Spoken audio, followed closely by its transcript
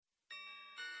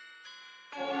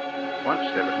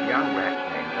Once there was a young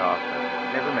rat named Arthur who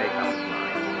could never make up his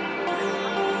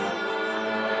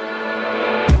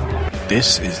mind.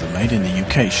 This is the Made in the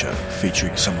UK show,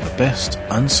 featuring some of the best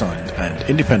unsigned and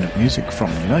independent music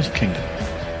from the United Kingdom,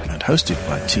 and hosted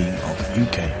by a team of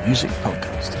UK music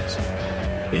podcasters.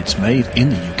 It's made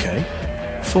in the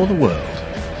UK for the world.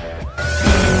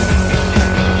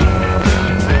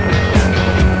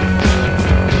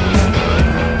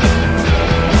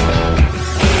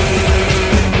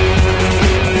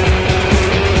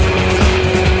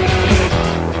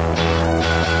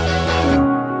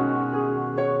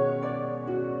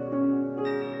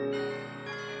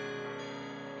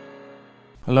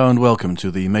 Hello and welcome to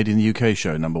the Made in the UK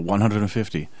show, number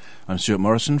 150. I'm Stuart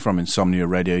Morrison from Insomnia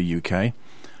Radio UK,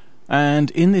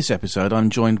 and in this episode I'm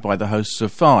joined by the hosts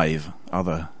of 5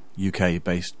 other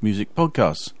UK-based music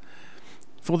podcasts.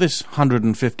 For this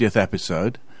 150th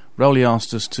episode, Rowley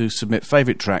asked us to submit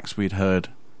favourite tracks we'd heard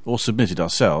or submitted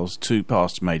ourselves to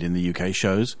past Made in the UK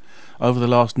shows over the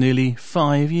last nearly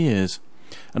 5 years,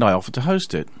 and I offered to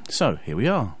host it, so here we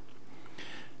are.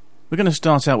 We're going to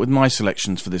start out with my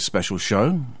selections for this special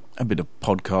show, a bit of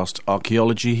podcast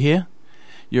archaeology here.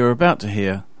 You're about to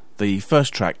hear the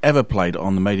first track ever played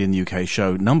on the Made in the UK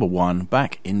show, number 1,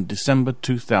 back in December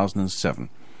 2007.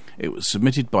 It was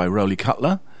submitted by Rowley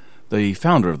Cutler, the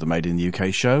founder of the Made in the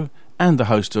UK show and the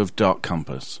host of Dark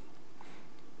Compass.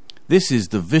 This is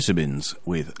the Vitamins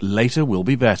with Later Will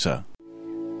Be Better.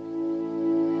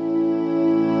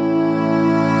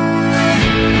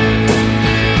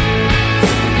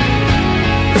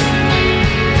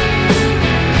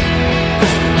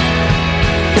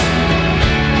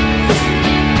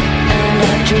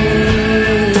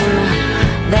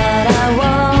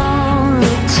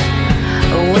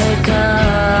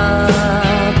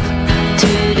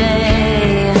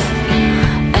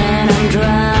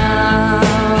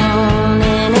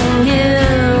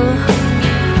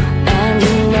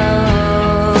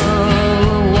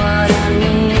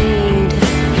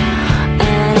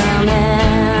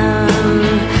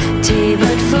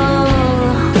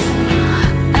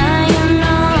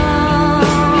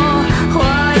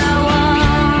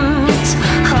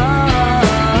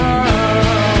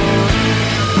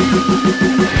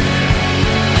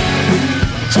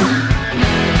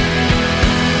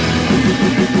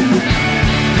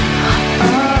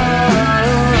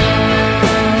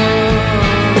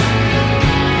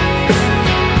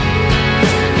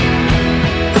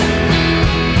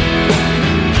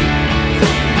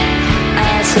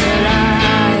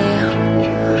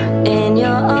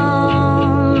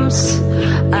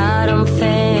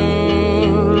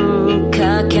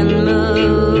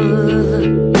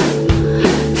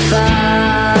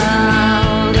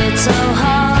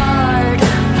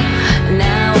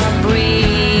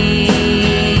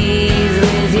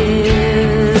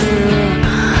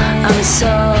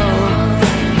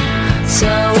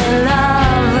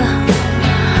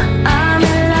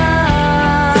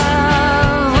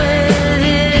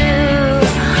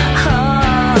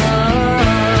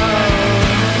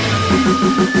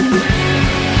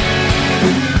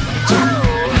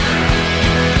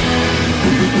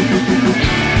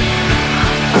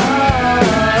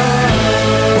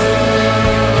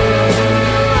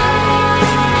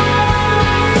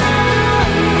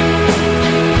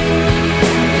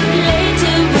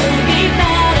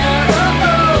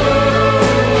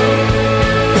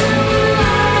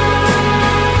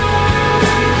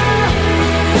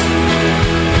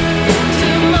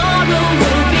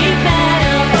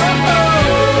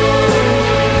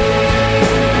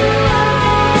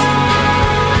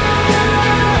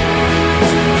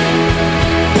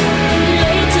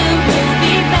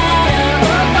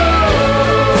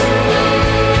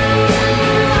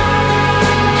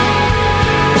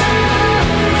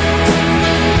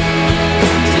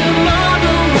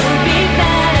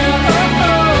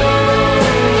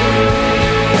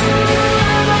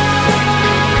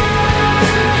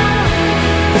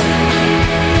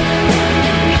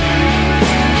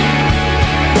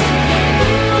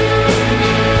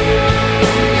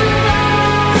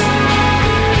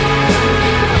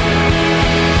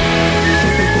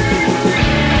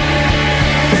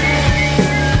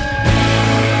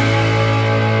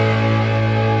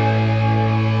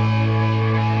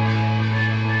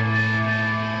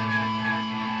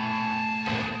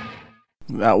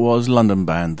 That was London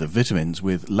band The Vitamins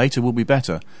with Later Will Be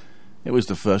Better. It was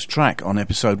the first track on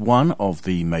episode 1 of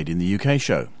the Made in the UK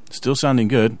show. Still sounding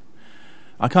good.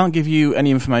 I can't give you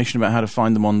any information about how to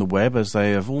find them on the web, as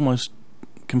they have almost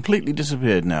completely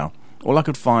disappeared now. All I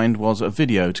could find was a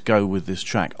video to go with this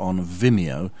track on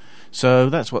Vimeo, so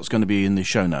that's what's going to be in the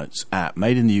show notes at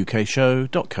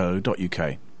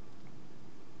madeintheukshow.co.uk.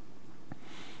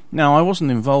 Now, I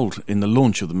wasn't involved in the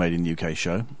launch of the Made in the UK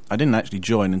show. I didn't actually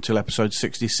join until episode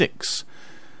 66.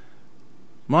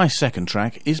 My second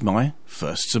track is my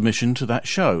first submission to that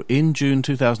show in June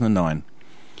 2009.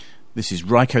 This is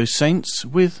Ryko Saints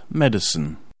with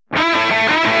Medicine.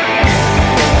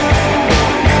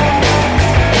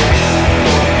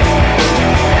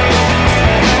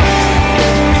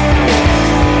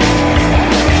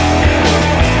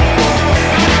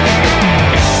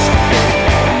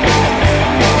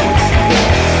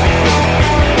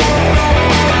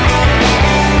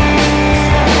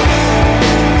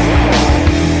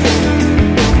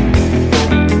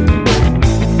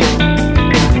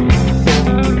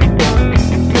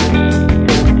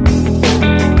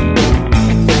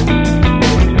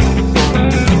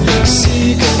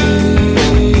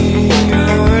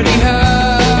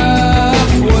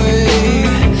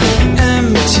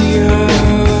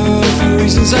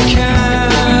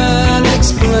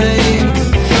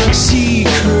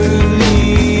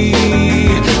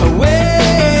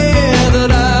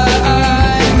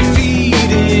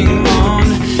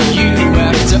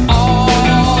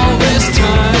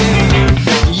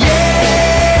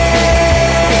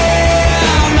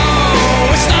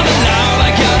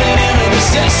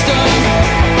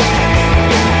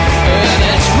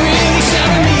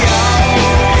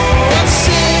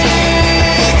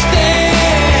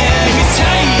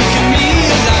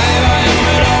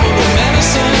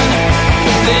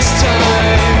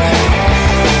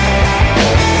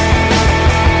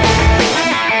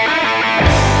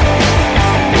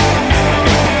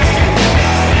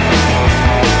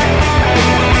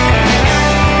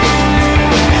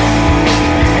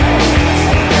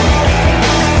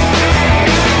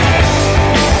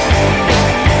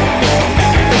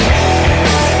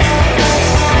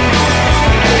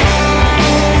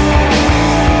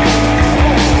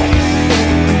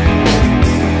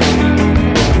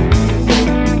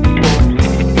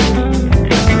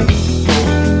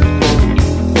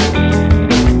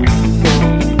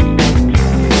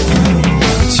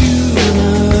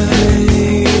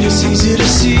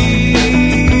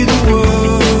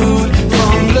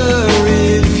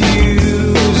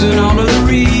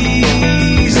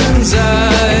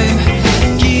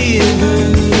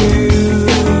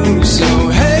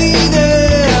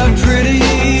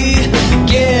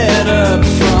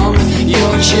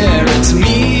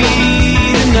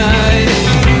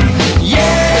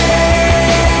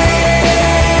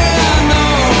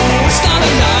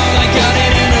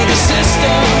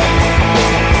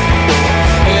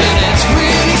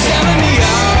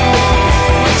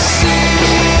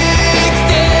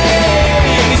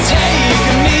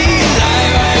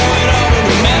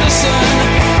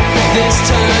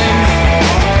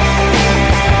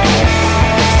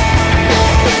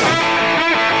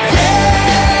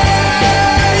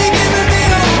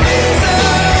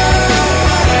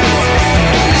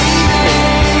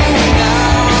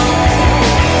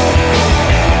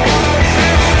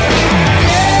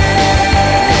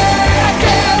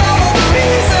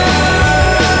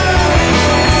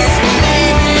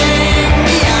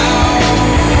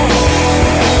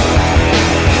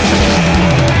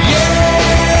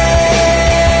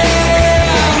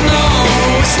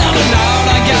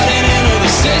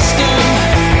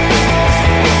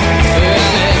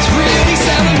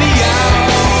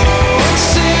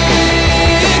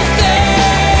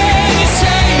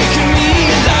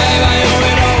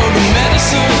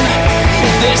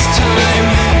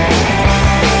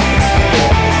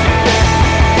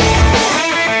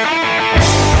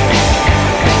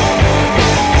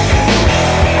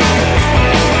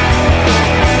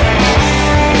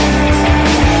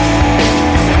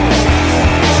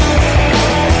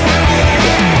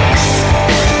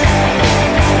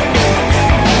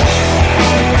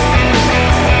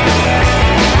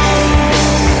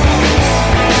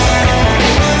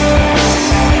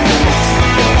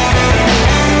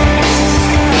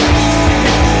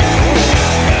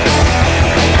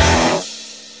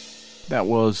 That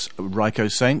was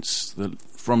Ryko Saints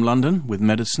from London with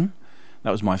Medicine.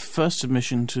 That was my first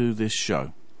submission to this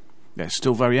show. They're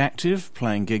still very active,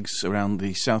 playing gigs around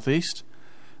the southeast.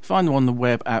 Find them on the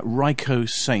web at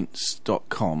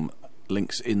rykosaints.com.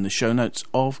 Links in the show notes,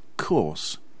 of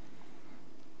course.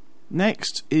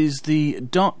 Next is the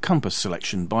Dark Compass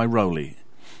selection by Rowley.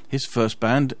 His first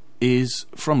band is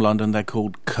from London. They're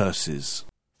called Curses.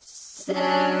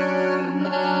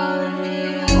 Ceremony.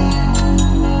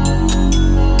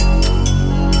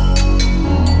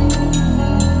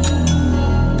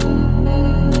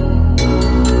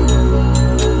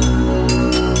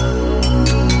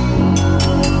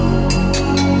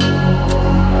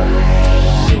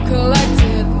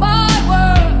 Collected my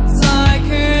words like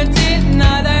a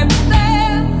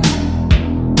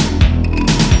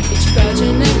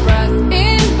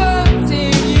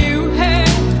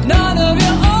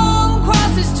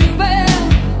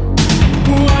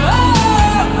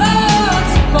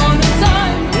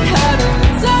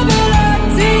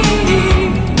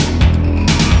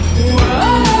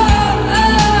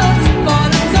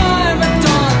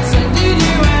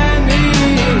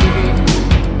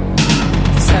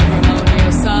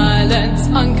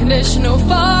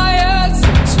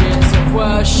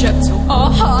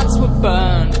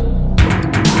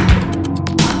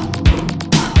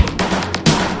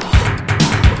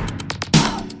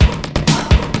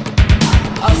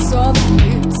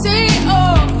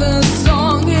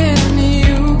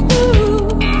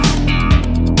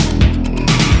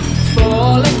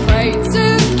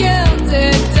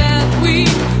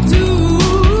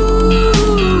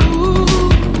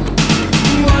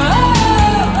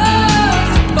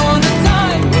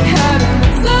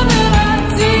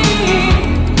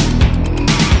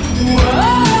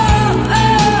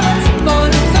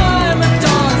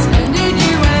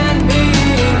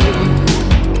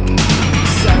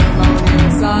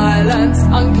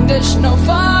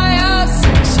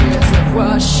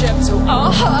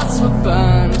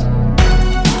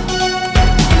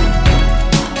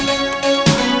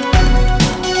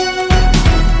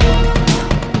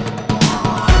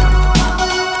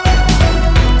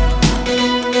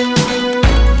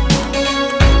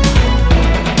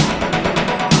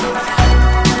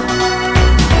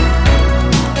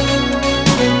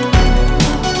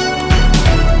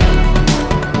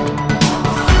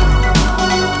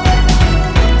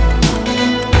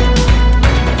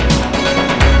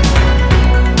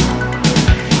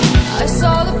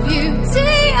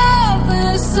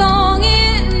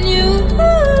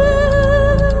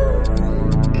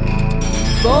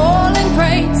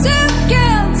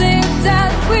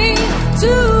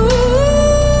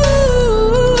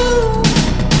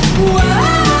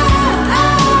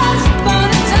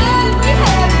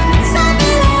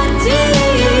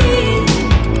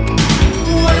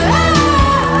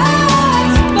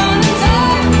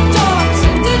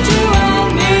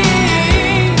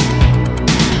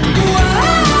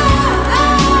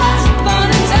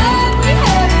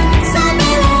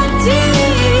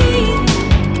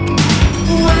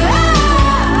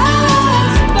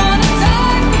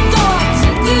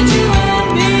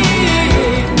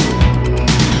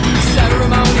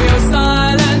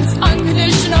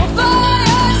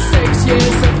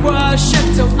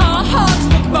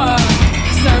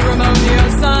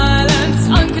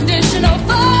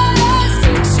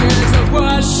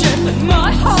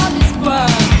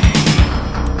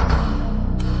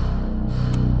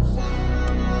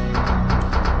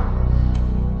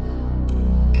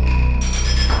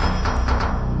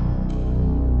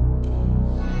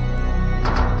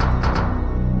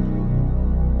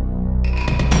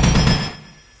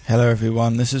Hello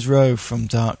everyone, this is Ro from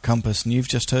Dark Compass, and you've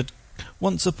just heard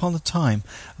Once Upon a Time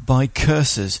by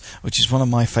Curses, which is one of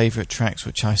my favourite tracks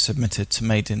which I submitted to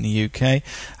Made in the UK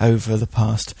over the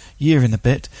past year and a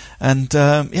bit. And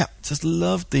just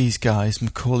loved these guys,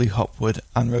 Macaulay Hopwood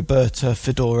and Roberta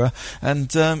Fedora,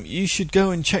 and you should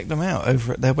go and check them out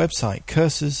over at their website,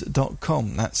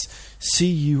 curses.com. That's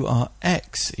curxes.com.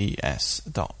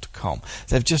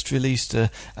 They've just released a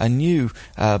new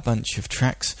bunch of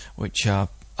tracks which are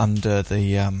under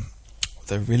the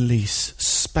release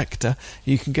Spectre.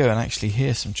 You can go and actually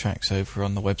hear some tracks over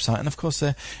on the website, and of course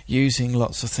they're using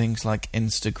lots of things like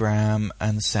Instagram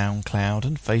and SoundCloud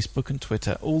and Facebook and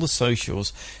Twitter, all the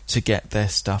socials, to get their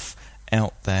stuff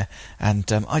out there.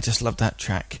 And I just love that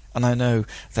track, and I know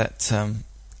that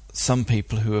some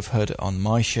people who have heard it on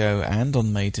my show and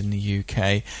on Made in the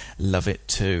UK love it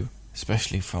too,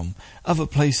 especially from other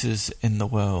places in the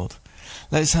world.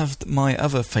 Let's have my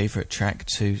other favourite track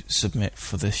to submit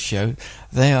for this show.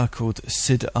 They are called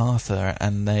Sid Arthur,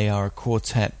 and they are a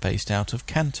quartet based out of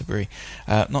Canterbury,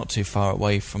 not too far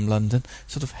away from London,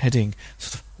 sort of heading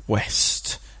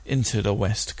west into the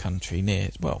West Country, near,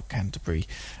 well, Canterbury,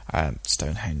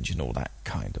 Stonehenge and all that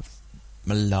kind of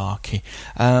malarkey.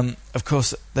 Of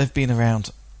course, they've been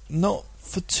around not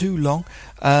for too long.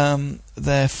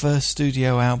 Their first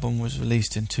studio album was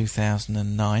released in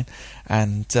 2009,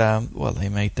 and they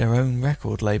made their own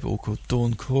record label called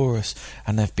Dawn Chorus,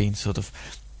 and they've been sort of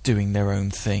doing their own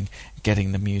thing,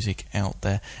 getting the music out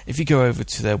there. If you go over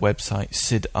to their website,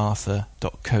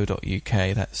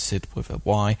 sidarthur.co.uk, that's Sid with a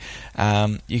Y,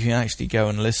 you can actually go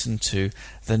and listen to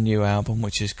the new album,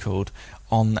 which is called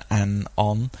On and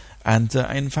On, and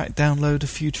in fact download a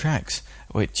few tracks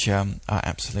which are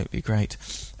absolutely great.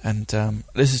 And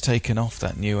this is taken off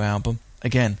that new album.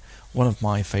 Again, one of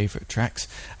my favourite tracks.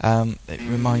 It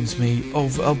reminds me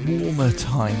of a warmer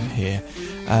time here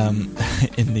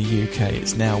in the UK.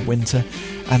 It's now winter,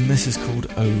 and this is called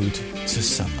Ode to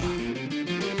Summer.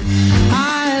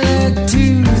 I look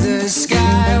to the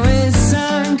sky with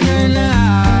sunken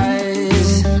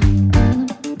eyes.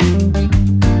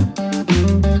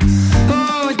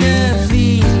 Oh, the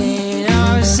feeling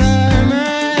of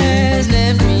summer has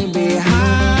left me behind.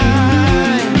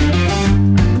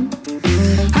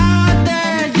 Out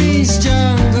there, this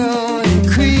jungle, it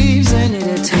creeps and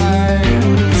it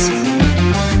turns.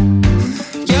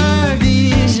 Your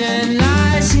vision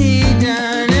lies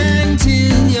hidden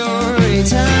until your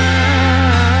return.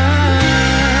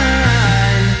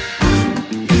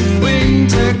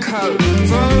 coat,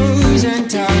 frozen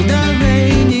told the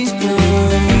rain is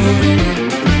pouring.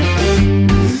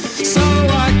 So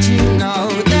what you know,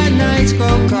 the nights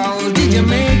grow cold, did you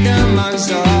make the most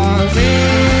of it?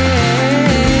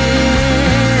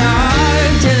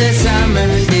 To the summer,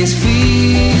 this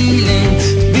feeling,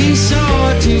 be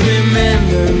sure to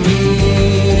remember me.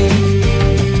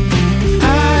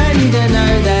 I need to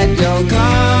know that you'll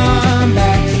come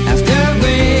back after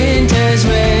winter's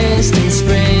rest and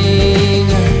spring.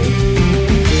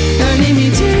 Don't leave me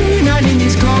tonight in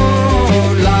this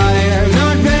cold light. I'm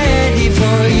not ready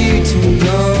for you to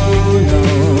go, no.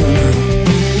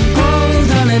 Hold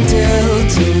on until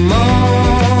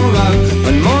tomorrow,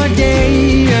 one more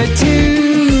day or two.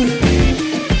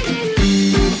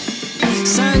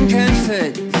 Sunken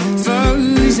foot,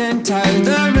 frozen toe,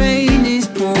 the rain is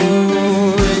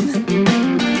pouring.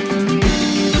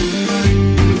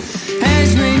 As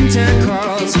winter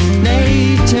crawls,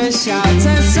 nature shouts, a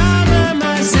summer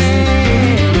must end.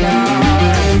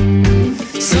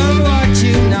 So what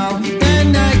you know, the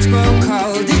nights grow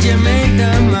cold, did you make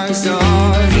the most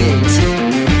of it?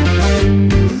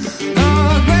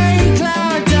 Oh, grey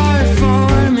clouds are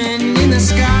forming in the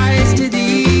skies to the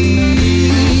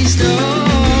east. Oh,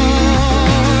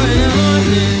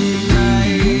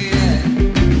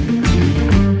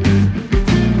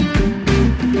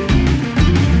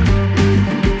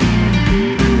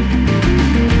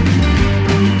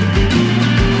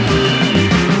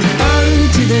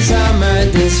 summer,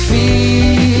 this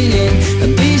feeling,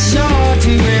 be sure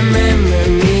to remember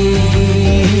me.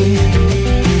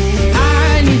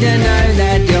 I need to know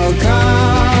that you'll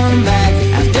come back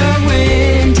after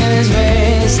winter's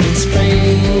rest and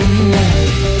spring.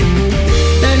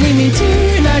 Don't leave me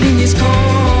tonight in this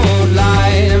cold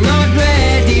light. I'm not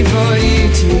ready for you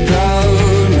to go,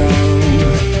 no.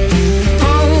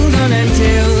 Hold on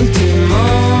until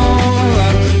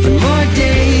tomorrow, one more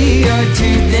day or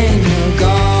two, then you're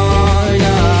gone.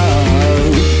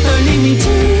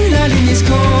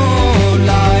 Cold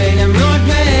light, I'm not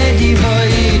ready for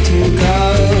you to go,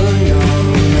 no,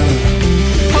 no.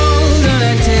 Hold on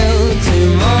until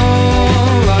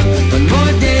tomorrow, one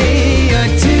more day or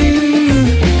two.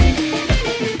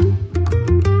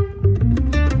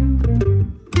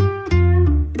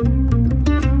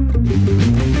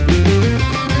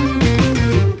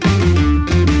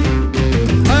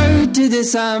 Oh, to the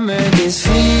summer, this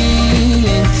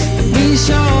feeling, be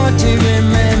sure to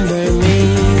remember me.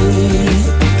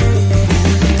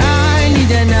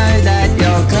 To know that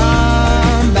you'll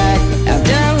come back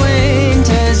after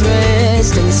winter's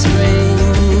rest and spring.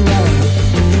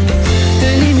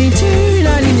 Don't leave me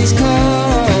tonight in this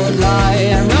cold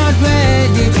light. I'm not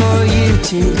ready for you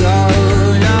to go,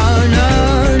 no, no,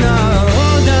 no.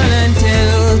 Hold on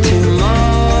until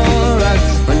tomorrow,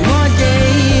 one more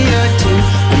day or two,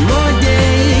 one more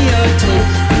day or two,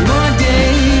 one more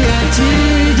day or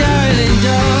two, darling,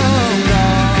 don't go.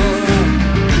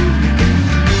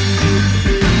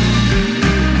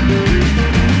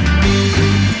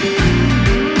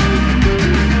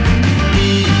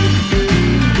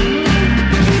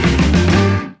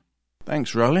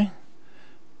 Thanks, Rowley.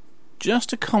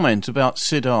 Just a comment about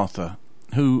Sid Arthur,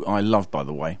 who I love, by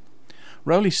the way.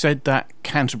 Rowley said that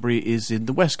Canterbury is in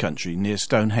the West Country, near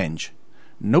Stonehenge.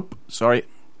 Nope, sorry.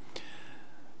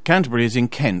 Canterbury is in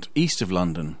Kent, east of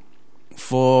London.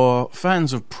 For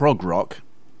fans of prog rock,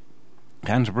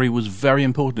 Canterbury was very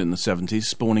important in the 70s,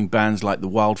 spawning bands like the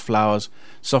Wildflowers,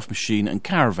 Soft Machine and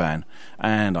Caravan,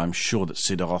 and I'm sure that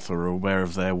Sid Arthur are aware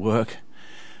of their work.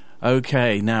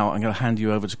 Okay, now I'm going to hand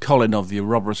you over to Colin of the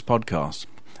Ouroboros podcast.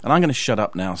 And I'm going to shut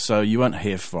up now, so you won't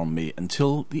hear from me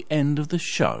until the end of the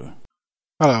show.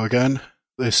 Hello again.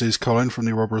 This is Colin from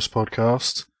the Ouroboros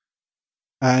podcast.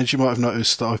 And you might have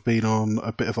noticed that I've been on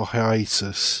a bit of a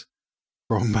hiatus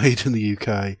from Made in the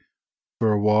UK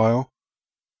for a while.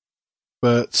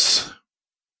 But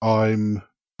I'm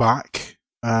back,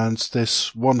 and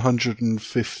this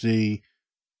 150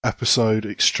 episode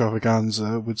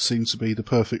extravaganza would seem to be the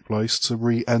perfect place to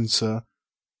re-enter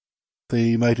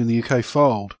the Made in the UK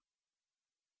fold.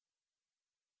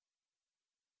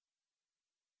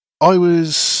 I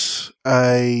was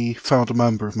a founder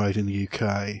member of Made in the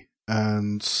UK,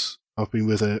 and I've been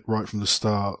with it right from the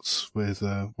start with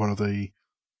one of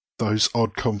those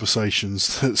odd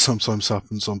conversations that sometimes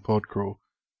happens on Podcrawl.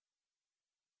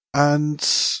 And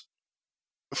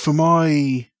for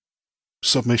my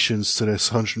submissions to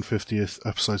this 150th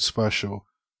episode special,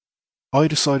 I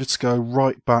decided to go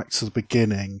right back to the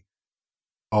beginning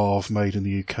of Made in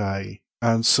the UK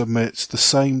and submit the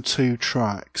same 2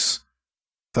 tracks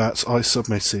that I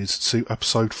submitted to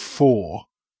episode 4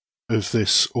 of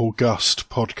this august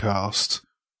podcast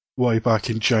way back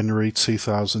in January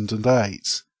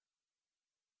 2008.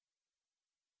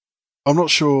 I'm not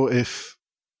sure if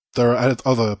there are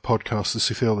other podcasters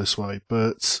who feel this way,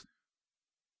 but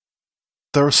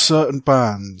there are certain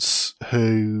bands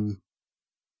who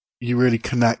you really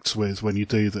connect with when you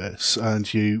do this,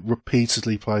 and you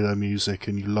repeatedly play their music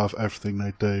and you love everything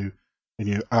they do, and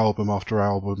you album after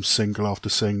album, single after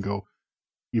single.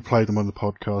 You play them on the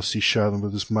podcast, you share them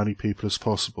with as many people as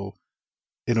possible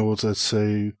in order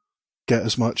to get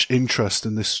as much interest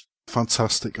in this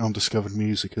fantastic undiscovered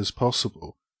music as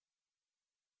possible.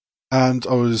 And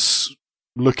I was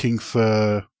looking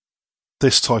for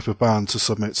this type of band to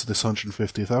submit to this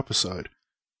 150th episode.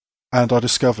 And I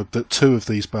discovered that 2 of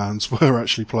these bands were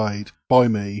actually played by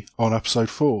me on episode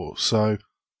 4. So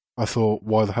I thought,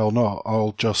 why the hell not?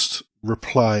 I'll just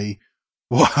replay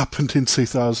what happened in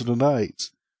 2008.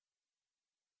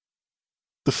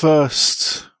 The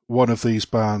first one of these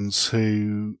bands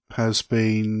who has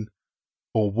been,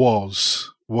 or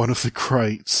was, one of the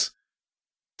great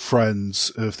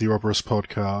friends of the Ouroboros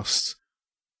podcast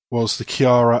was the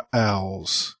Chiara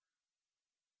L's.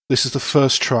 This is the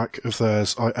first track of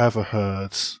theirs I ever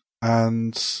heard,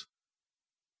 and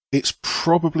it's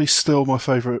probably still my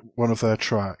favourite one of their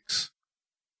tracks.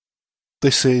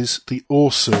 This is the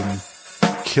awesome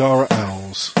Chiara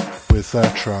L's with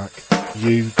their track,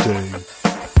 You Do.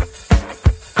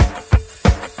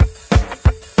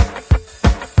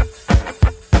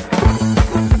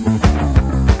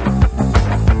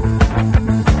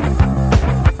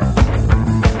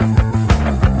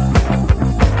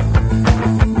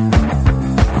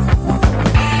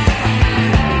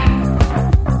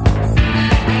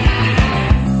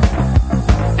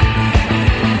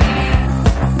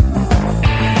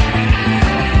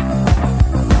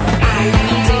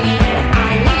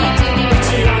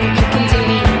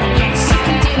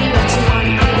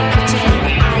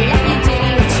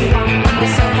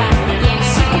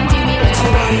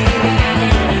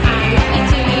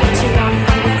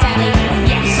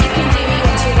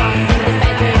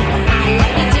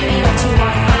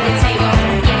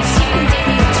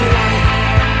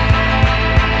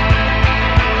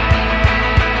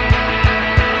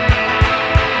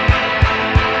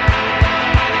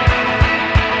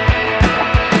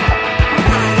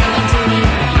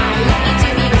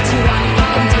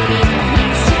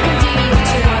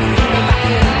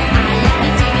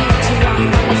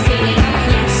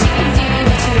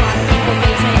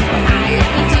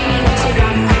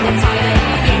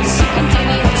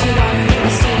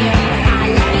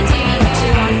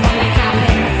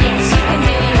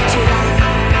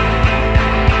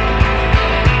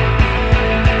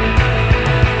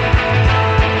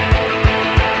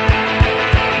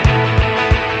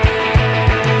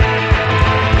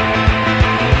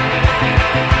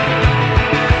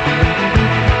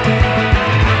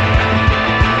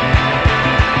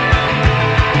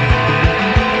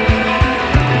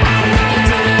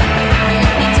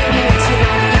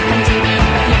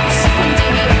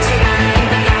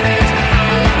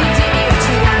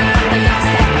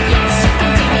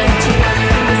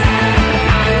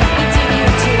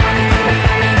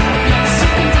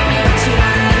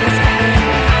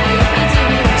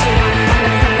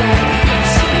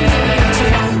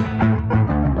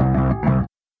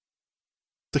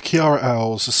 The Chiara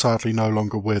L's are sadly no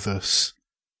longer with us.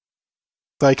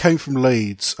 They came from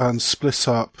Leeds and split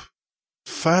up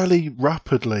fairly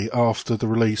rapidly after the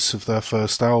release of their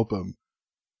first album,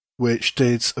 which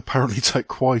did apparently take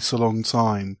quite a long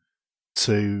time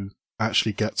to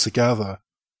actually get together.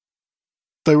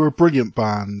 They were a brilliant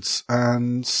band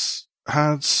and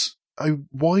had a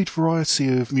wide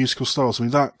variety of musical styles. I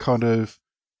mean, that kind of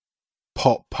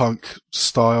pop-punk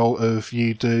style of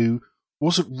You Do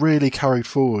wasn't really carried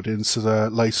forward into their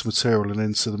later material and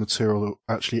into the material that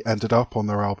actually ended up on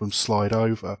their album Slide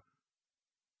Over.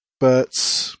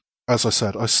 But, as I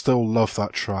said, I still love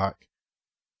that track.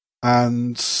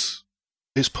 And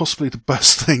it's possibly the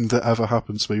best thing that ever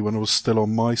happened to me when I was still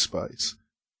on MySpace.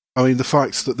 I mean, the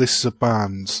fact that this is a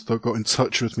band that got in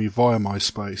touch with me via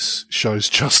MySpace shows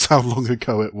just how long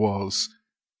ago it was.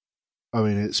 I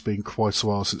mean, it's been quite a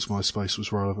while since MySpace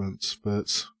was relevant,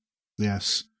 but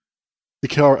yes. The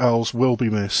Chiara L's will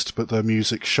be missed, but their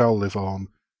music shall live on.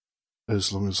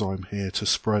 As long as I'm here to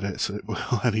spread it, it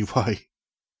will anyway.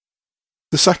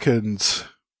 The second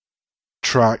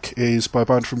track is by a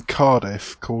band from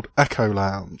Cardiff called Echo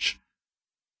Lounge.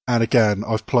 And again,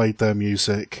 I've played their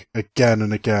music again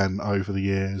and again over the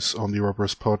years on the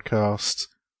Ouroboros podcast.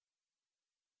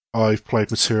 I've played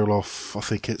material off, I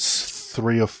think it's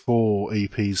 3 or 4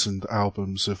 EPs and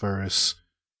albums of various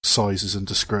sizes and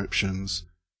descriptions.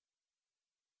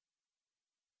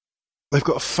 they've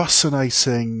got a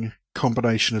fascinating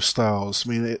combination of styles. I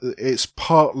mean, it's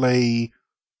partly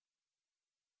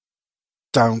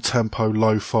down-tempo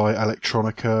lo-fi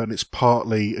electronica, and it's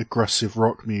partly aggressive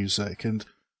rock music, and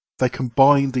they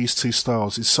combine these two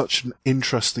styles in such an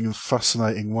interesting and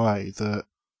fascinating way that,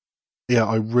 yeah,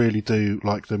 I really do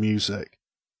like the music.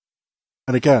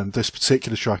 And again, this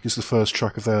particular track is the first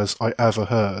track of theirs I ever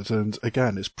heard, and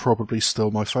again, it's probably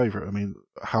still my favourite. I mean,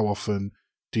 how often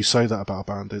do you say that about a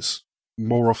band? It's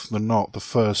more often than not the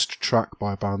first track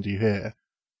by a band you hear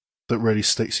that really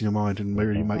sticks in your mind and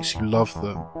really makes you love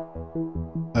them.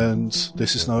 And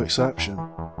this is no exception.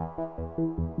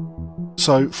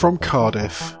 So, from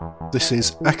Cardiff, this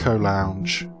is Echo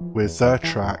Lounge with their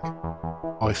track,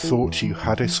 I Thought You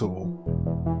Had It All.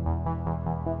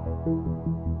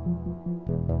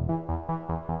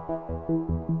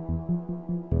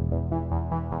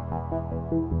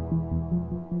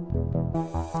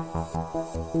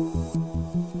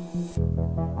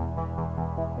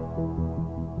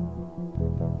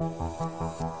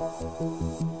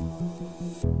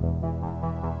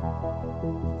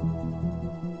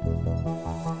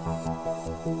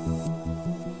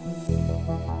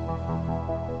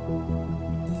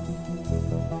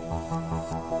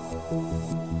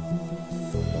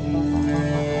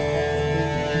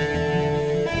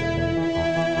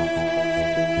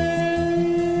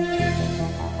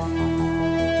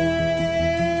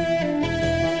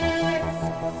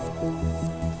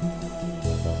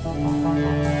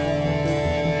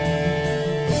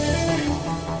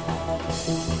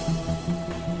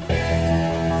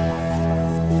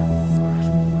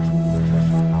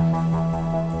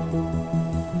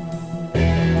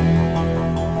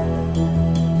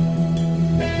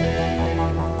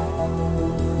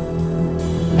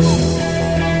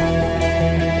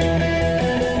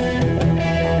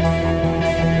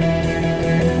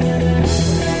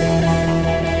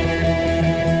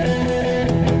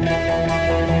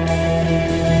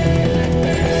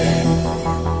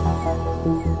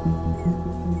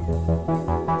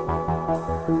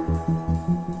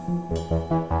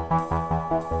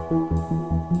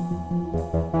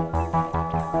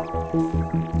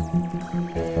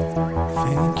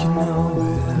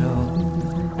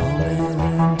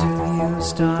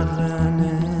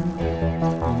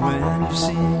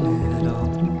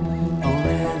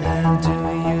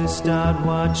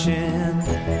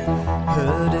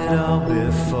 Heard it all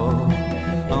before.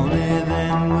 Only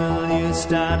then will you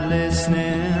start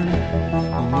listening.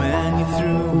 And when you're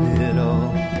through it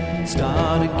all,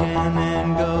 start again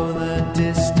and go the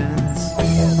distance.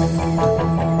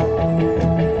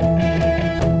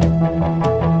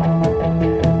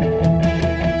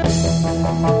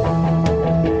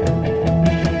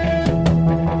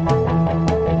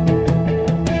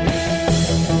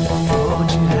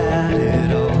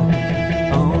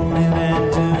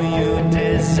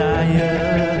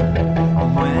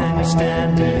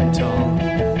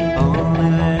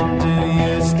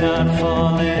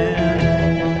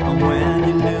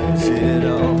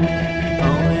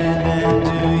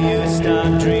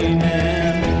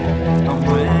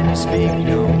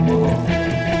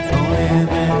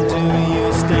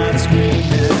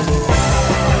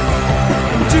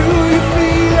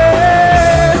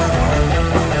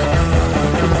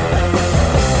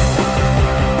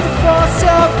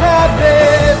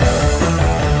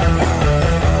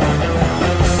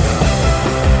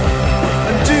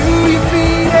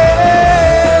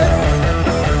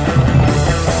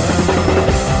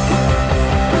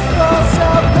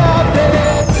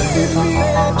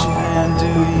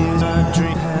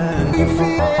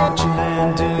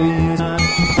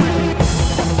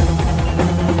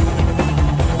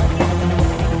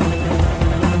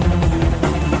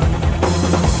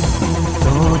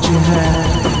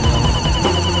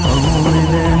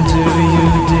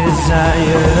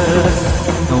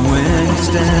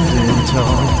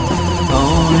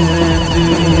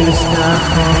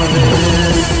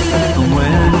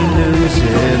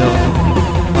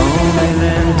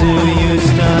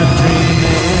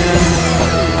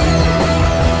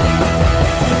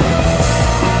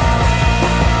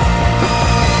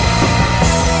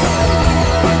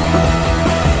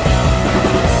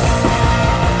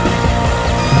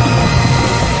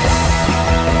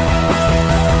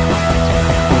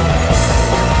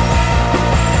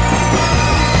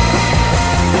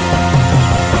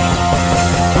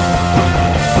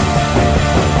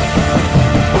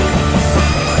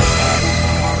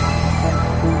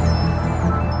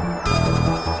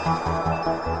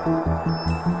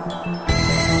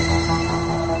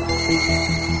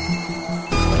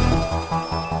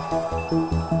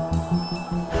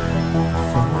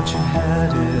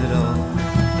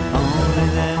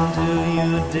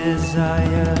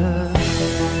 desire.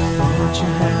 Thought you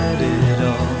had it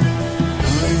all.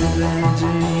 Only then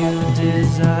do you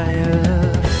desire.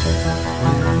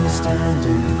 When you're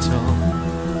standing tall,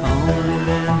 only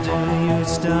then do you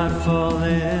start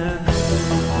falling.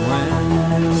 When you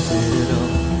lose it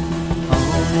all,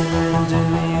 only then do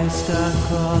you start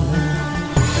crawling.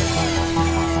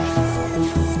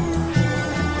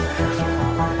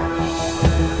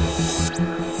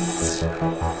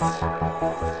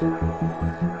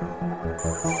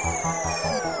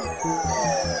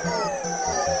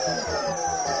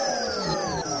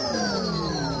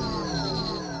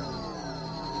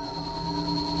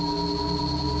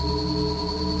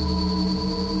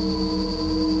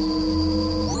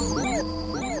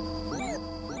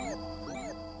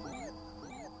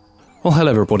 Well,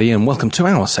 hello everybody and welcome to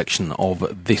our section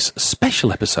of this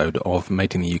special episode of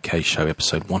Made in the UK show,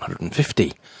 episode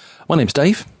 150. My name's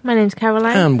Dave. My name's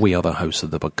Caroline. And we are the hosts of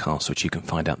the Bugcast, which you can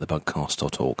find at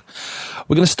thebugcast.org.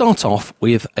 We're going to start off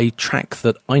with a track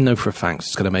that I know for a fact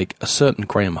is going to make a certain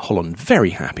Graham Holland very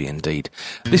happy indeed.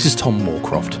 This is Tom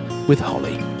Moorcroft with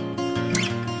Holly.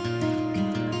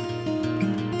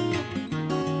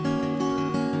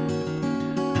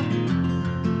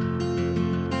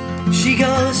 She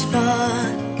goes far,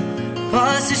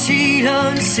 past her she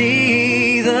don't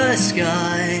see the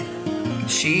sky.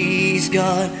 She's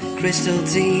got crystal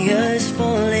tears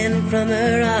falling from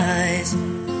her eyes.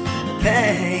 The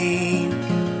pain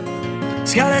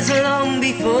scarlets long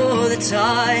before the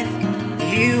tide.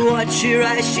 You watch her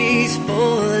as she's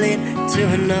falling to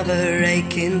another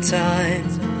aching time.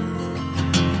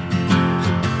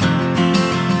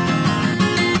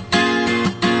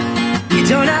 You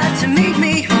don't have to meet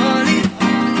me, Holly.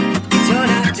 You don't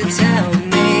have to tell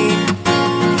me.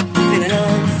 Feeling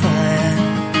on fire.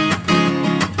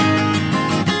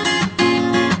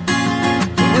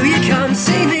 Will you come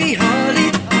see me,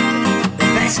 Holly? The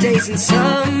best days in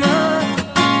summer.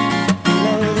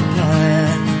 Below the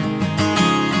fire.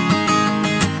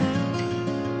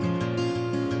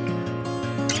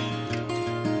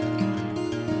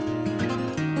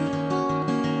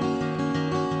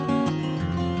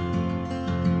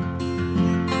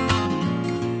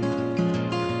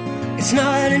 It's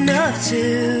not enough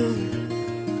to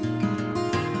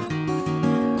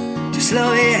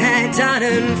slow your head down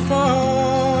and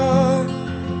fall,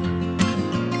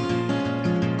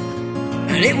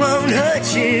 and it won't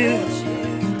hurt you,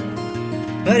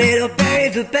 but it'll bury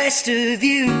the best of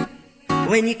you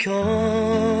when you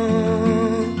call.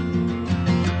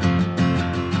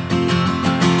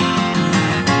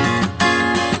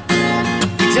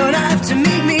 You don't have to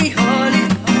meet me, Holly.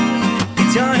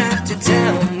 You don't have to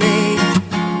tell me.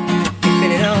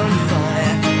 On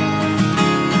fire.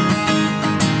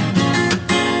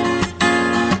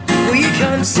 Will you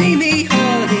come see me,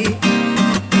 Holly?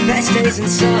 Best days in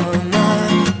summer.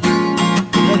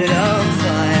 Put it on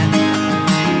fire.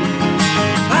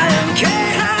 I don't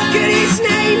care how good his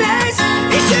name is.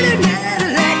 He should have never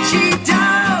let you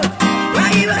down.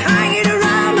 While you were hanging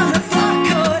around on the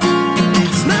forecourt,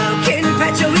 smoking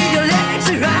petrol with your legs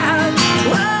around.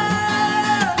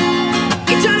 Whoa,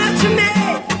 you don't have to make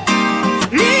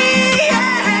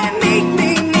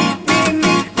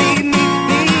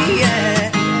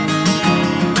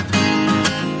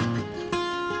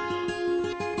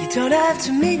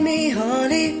to meet me,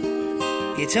 Holly.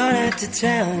 You don't have to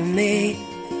tell me.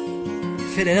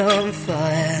 Feeling on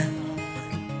fire.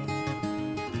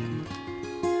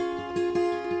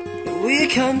 Will you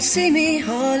come see me,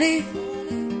 Holly?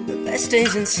 The best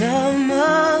days in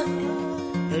summer.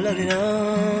 Loaded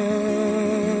on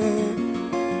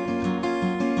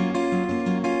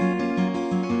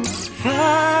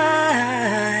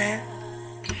fire.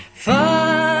 Fire.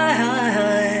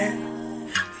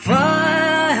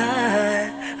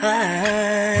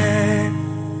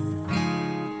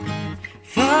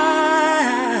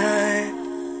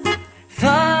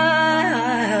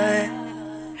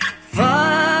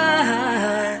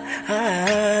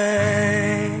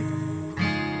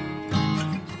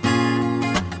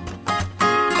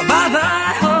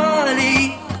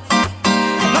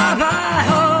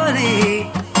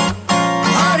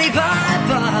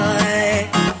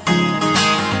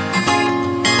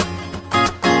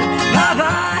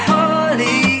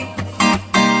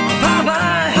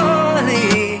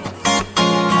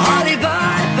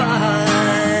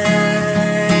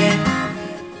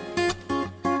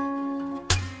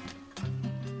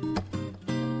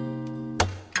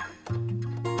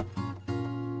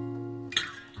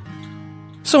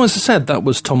 So as I said, that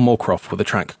was Tom Moorcroft with a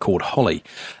track called Holly.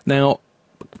 Now,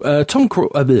 Tom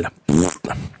Moorcroft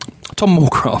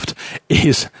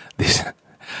is this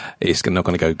It's not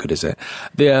going to go good, is it?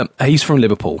 He's from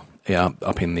Liverpool,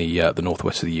 up in the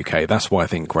northwest of the UK. That's why I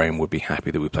think Graham would be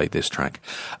happy that we played this track.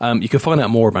 You can find out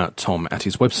more about Tom at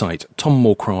his website,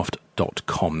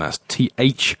 tommorecroft.com. That's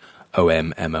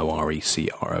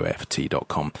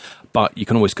TOMMORECROFT.com. But you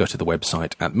can always go to the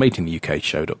website at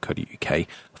madeintheUKshow.co.uk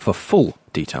for full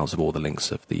details of all the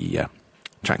links of the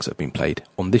tracks that have been played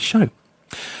on this show.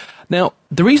 Now,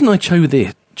 the reason I chose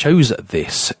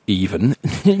this even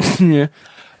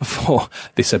for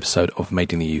this episode of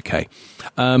Made in the UK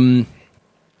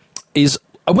is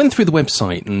I went through the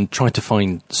website and tried to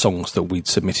find songs that we'd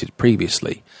submitted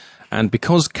previously. And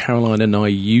because Caroline and I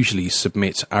usually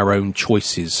submit our own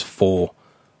choices for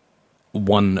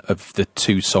one of the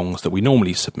two songs that we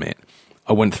normally submit,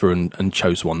 I went through and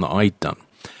chose one that I'd done.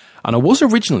 And I was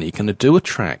originally going to do a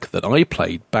track that I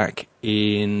played back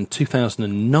in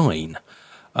 2009,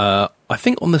 I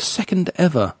think on the second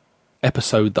ever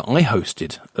episode that I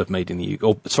hosted of Made in the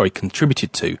UK,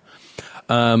 contributed to,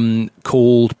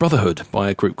 called Brotherhood by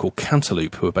a group called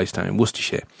Cantaloupe, who are based out in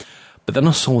Worcestershire. But then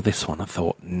I saw this one, I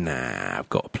thought, nah, I've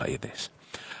got to play this.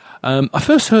 I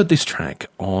first heard this track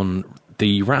on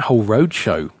the Rat Hole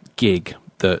Roadshow gig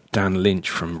that Dan Lynch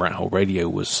from Rat Hole Radio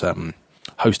was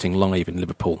hosting live in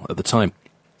Liverpool at the time.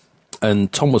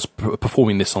 And Tom was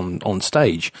performing this on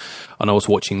stage, and I was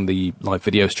watching the live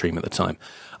video stream at the time.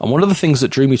 And one of the things that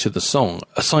drew me to the song,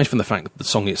 aside from the fact that the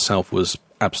song itself was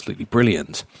absolutely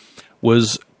brilliant,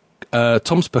 was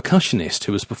Tom's percussionist,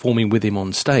 who was performing with him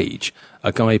on stage,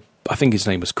 a guy, I think his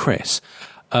name was Chris,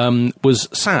 was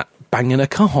sat banging a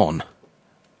cajon.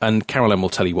 And Caroline will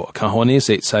tell you what a cajon is.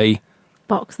 It's a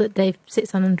box that Dave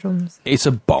sits on and drums. It's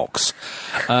a box.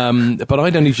 But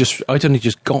I'd only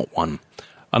just got one.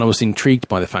 And I was intrigued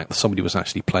by the fact that somebody was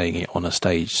actually playing it on a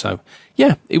stage. So,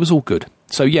 yeah, it was all good.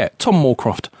 So, yeah,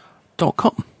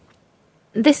 tommorecroft.com.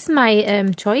 This is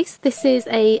my choice. This is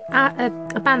a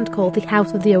band called The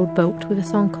House of the Old Boat with a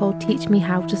song called Teach Me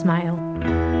How to Smile.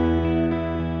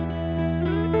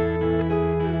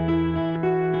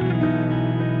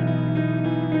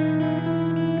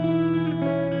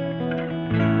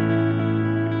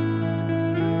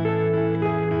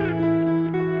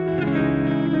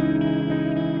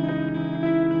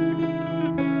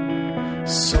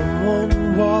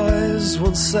 Someone wise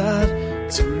once said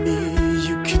to me,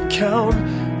 you can count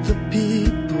the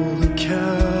people who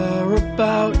care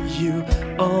about you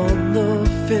on the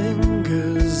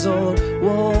fingers on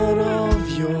one of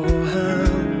your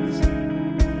hands.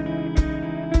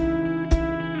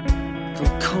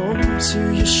 They'll come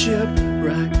to your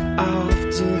shipwreck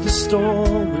after the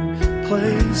storm and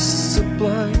place a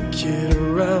blanket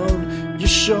around your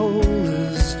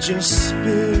shoulders just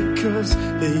because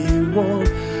they want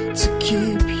to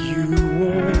keep you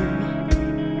warm.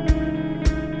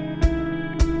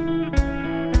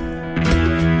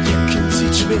 You can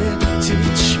teach me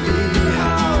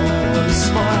how to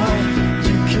smile.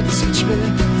 You can teach me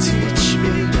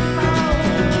how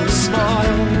to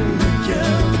smile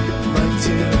again, my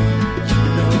dear. You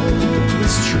know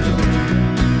it's true.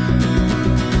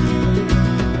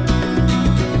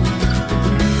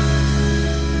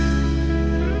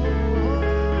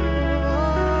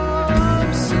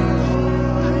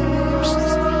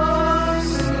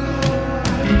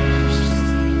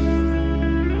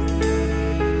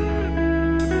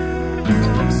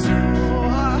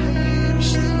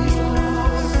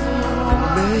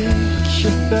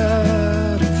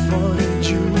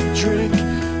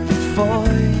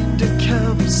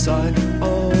 Side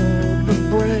on the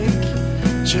brink,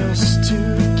 just to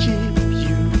keep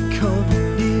you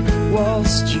company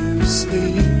whilst you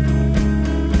sleep.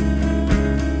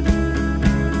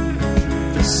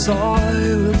 The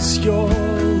silence your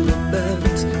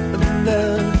lament, and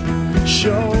then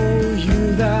show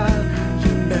you that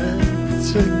you're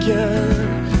meant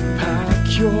again.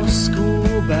 Pack your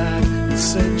school bag and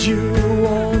send you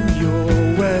on your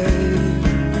way.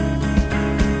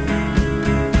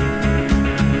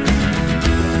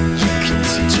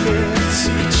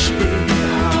 Teach me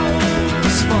how to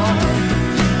smile.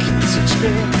 You can teach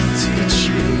me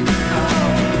how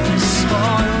to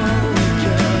smile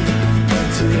again, my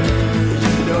dear.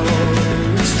 You know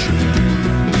it's true.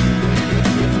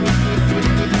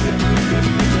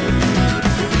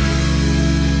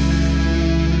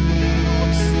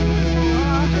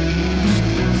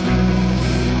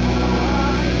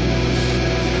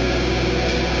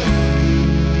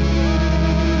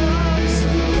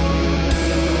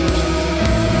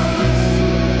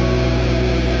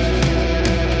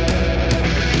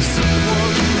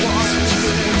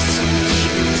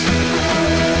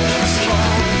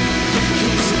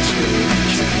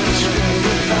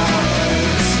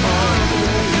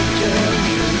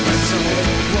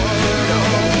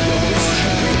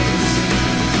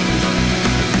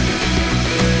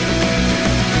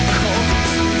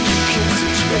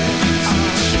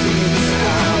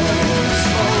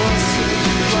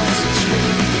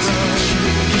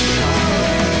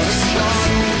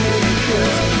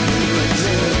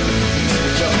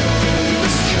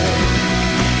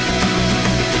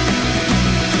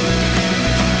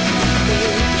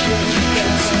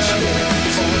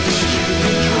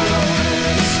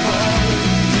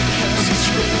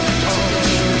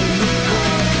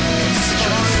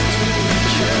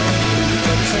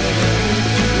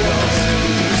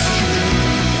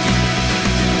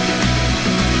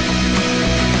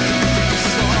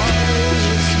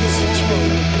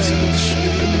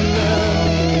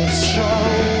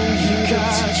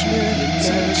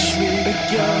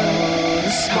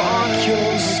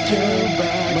 your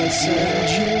back, might send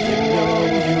you on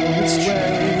its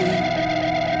way.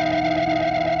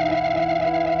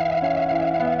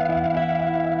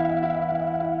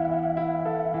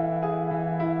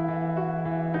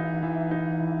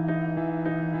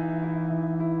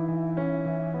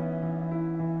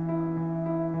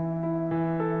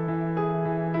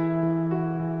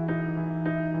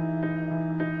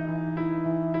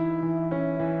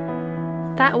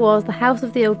 That was The House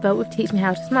of the Old Boat with Teach Me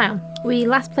How to Smile. We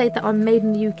last played that on Made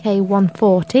in the UK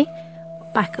 140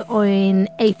 back in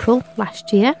April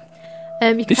last year.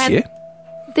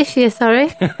 This year,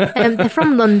 sorry. They're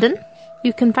from London.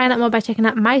 You can find out more by checking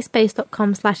out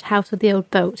myspace.com/House of the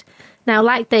Old Boat. Now,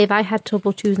 like Dave, I had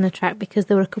trouble choosing a track because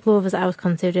there were a couple of others that I was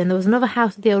considering. There was another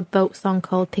House of the Old Boat song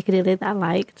called Piccadilly that I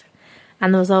liked.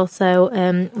 And there was also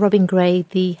Robin Gray,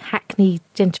 the Hackney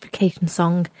gentrification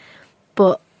song.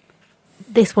 But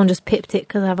this one just pipped it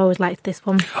because I've always liked this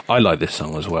one. I like this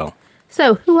song as well.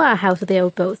 So, who are House of the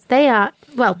Old Boats? They are,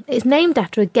 well, it's named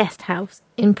after a guest house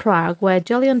in Prague where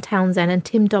Jolyon Townsend and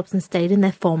Tim Dobson stayed in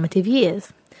their formative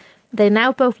years. They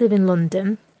now both live in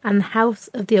London, and the House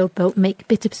of the Old Boat make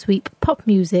bittersweet pop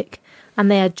music,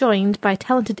 and they are joined by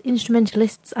talented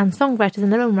instrumentalists and songwriters in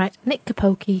their own right, Nick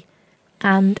Kapoki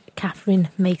and Catherine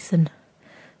Mason.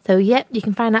 So, yep, you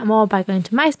can find out more by going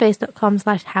to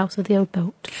myspace.com/House of the Old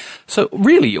Boat. So,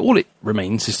 really, all it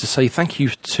remains is to say thank you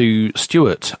to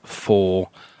Stuart for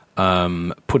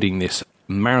putting this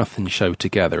marathon show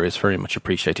together. It's very much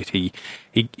appreciated. He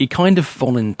kind of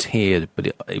volunteered, but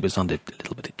it was under a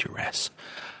little bit of duress.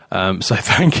 So,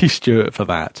 thank you, Stuart, for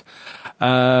that.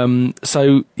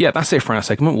 So, yeah, that's it for our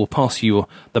segment. We'll pass you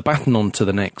the baton on to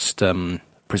the next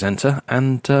presenter,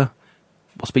 and we'll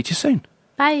speak to you soon.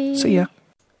 Bye. See ya.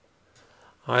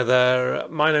 Hi there,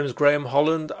 my name is Graham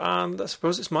Holland, and I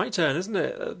suppose it's my turn, isn't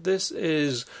it? This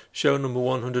is show number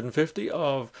 150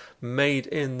 of Made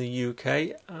in the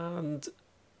UK, and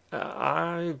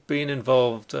I've been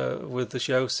involved with the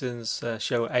show since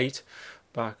show 8,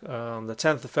 back on the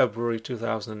 10th of February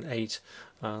 2008,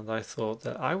 and I thought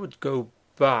that I would go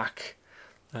back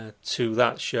to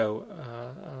that show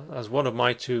as one of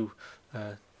my two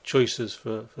choices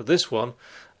for this one.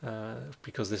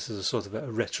 Because this is a sort of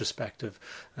a retrospective,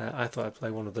 I thought I'd play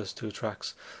one of those two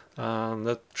tracks.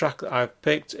 The track that I've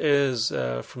picked is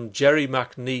from Jerry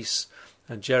McNeice,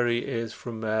 and Jerry is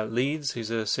from Leeds. He's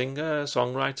a singer,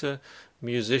 songwriter,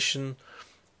 musician,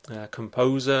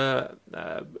 composer,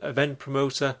 event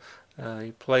promoter.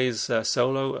 He plays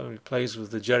solo, and he plays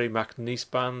with the Jerry McNeice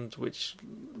Band, which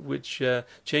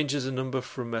changes a number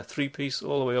from a 3-piece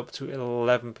all the way up to an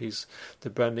 11-piece,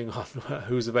 depending on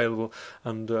who's available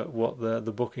and what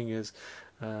the booking is.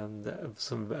 And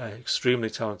some extremely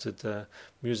talented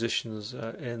musicians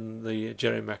in the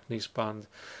Jerry McNeice Band.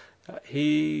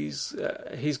 He's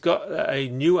got a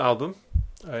new album,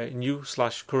 a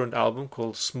new/current album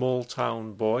called Small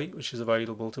Town Boy, which is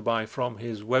available to buy from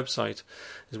his website.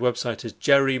 His website is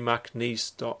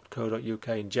jerrymcneice.co.uk,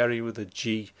 and Jerry with a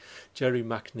G,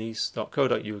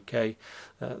 jerrymcneice.co.uk.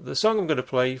 The song I'm going to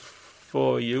play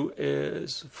for you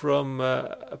is from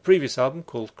a previous album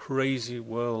called Crazy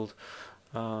World,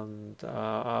 and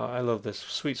I love this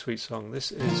sweet song.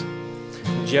 This is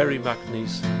Jerry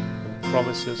McNeice,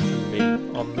 Promises and Me,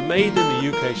 on the Made in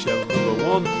the UK show number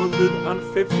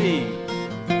 150.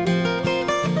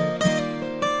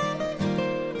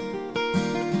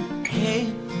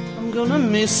 Hey, I'm gonna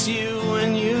miss you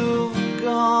when you've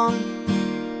gone.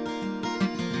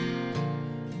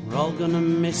 We're all gonna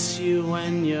miss you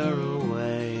when you're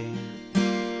away.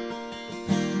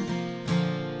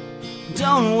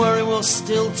 Don't worry, we'll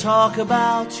still talk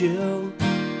about you.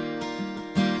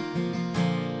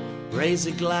 Raise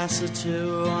a glass or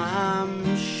two,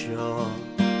 I'm sure.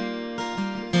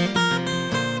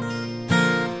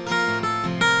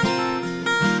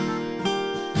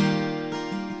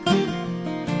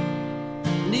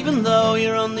 And even though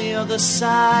you're on the other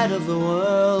side of the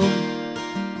world,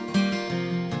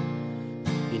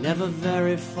 you're never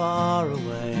very far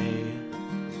away.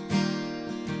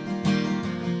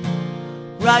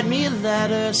 Write me a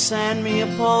letter, send me a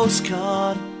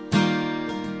postcard.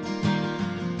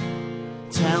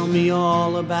 Tell me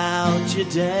all about your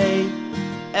day,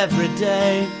 every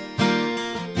day.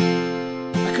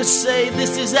 I could say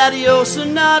this is adios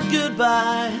and not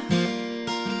goodbye.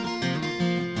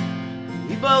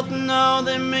 We both know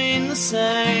they mean the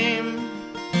same.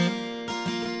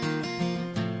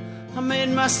 I made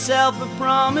myself a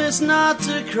promise not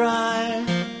to cry,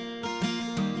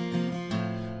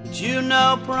 but you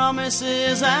know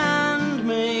promises and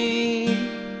me.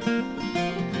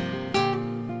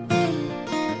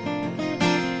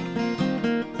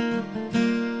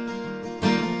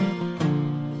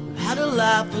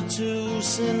 laugh or two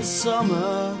since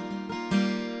summer.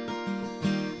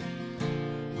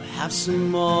 We'll have some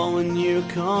more when you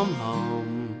come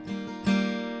home.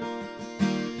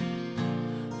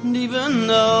 And even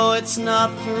though it's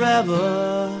not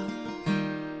forever,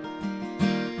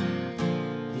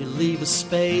 you leave a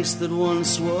space that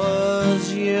once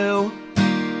was you.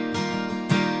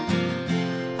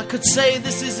 I could say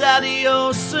this is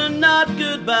adios and not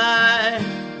goodbye.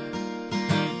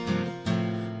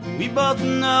 We both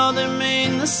know they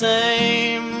mean the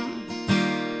same.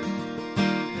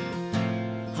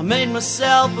 I made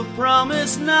myself a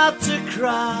promise not to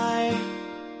cry.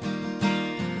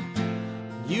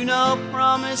 You know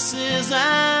promises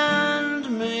and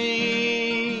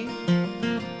me.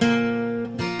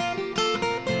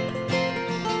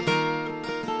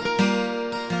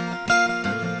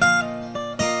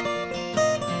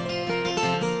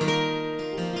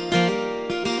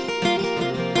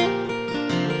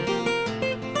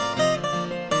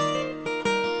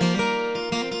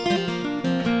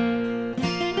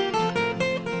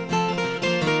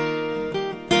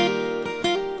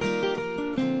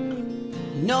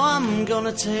 I'm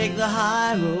gonna take the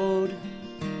high road.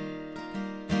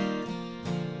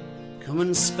 Come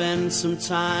and spend some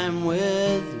time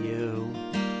with you.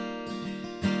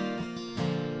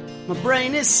 My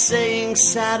brain is saying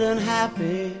sad and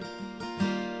happy.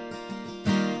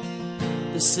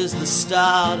 This is the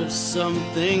start of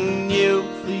something new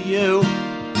for you.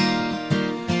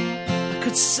 I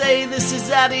could say this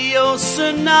is adios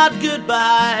and not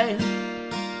goodbye.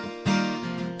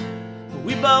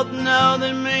 We both know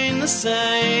they mean the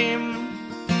same.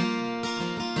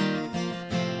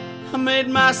 I made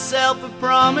myself a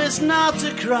promise not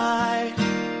to cry.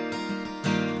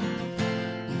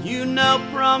 You know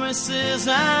promises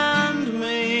and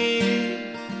me.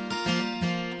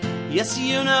 Yes,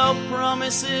 you know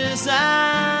promises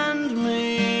and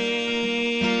me.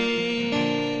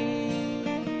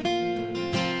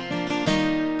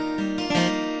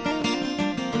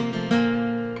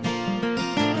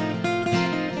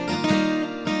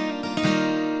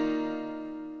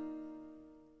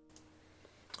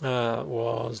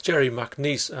 Was Jerry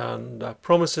McNeese and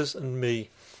Promises and Me,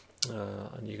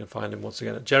 and you can find him once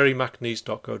again at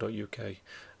jerrymcneese.co.uk.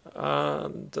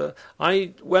 And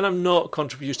when I'm not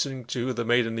contributing to the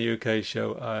Made in the UK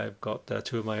show, I've got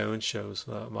two of my own shows.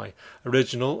 My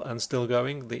original and still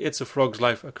going, the It's a Frog's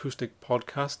Life acoustic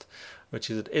podcast, which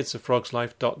is at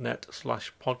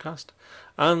itsafrogslife.net/podcast,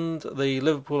 and the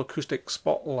Liverpool Acoustic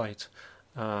Spotlight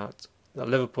at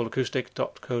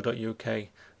liverpoolacoustic.co.uk.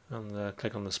 And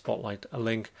click on the Spotlight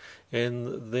link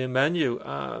in the menu.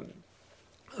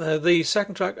 The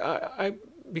second track, I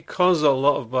because a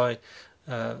lot of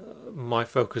my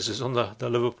focus is on the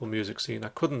Liverpool music scene, I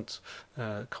couldn't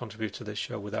contribute to this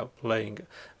show without playing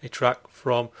a track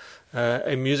from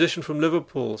a musician from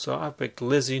Liverpool. So I picked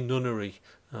Lizzie Nunnery,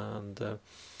 and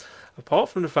apart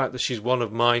from the fact that she's one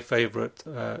of my favourite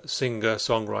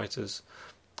singer-songwriters,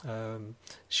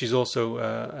 she's also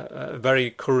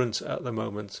very current at the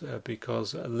moment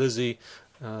because Lizzie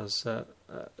has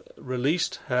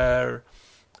released her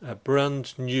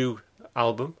brand new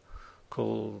album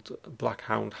called Black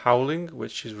Hound Howling,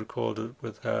 which she's recorded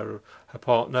with her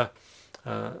partner,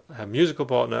 her musical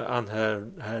partner, and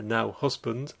her now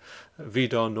husband,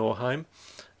 Vidar Norheim,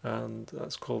 and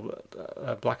that's called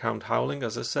Black Hound Howling,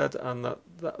 as I said, and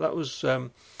that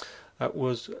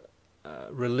was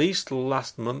released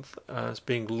last month. It's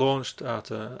being launched at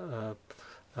a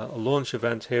launch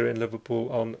event here in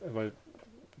Liverpool on, if I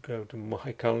go to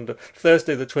my calendar,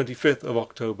 Thursday the 25th of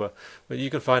October. But you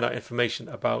can find out information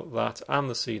about that and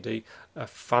the CD. A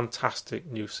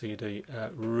fantastic new CD,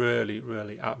 really,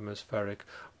 really atmospheric,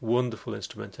 wonderful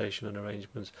instrumentation and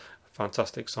arrangements,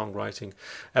 fantastic songwriting.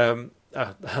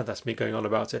 That's me going on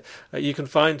about it. You can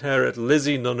find her at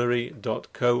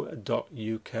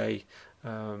lizzienunnery.co.uk.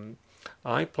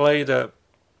 I played a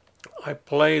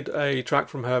track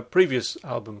from her previous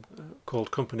album called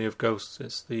Company of Ghosts.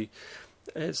 It's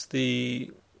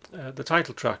the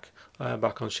title track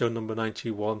back on show number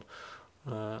 91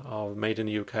 of Made in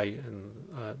the UK in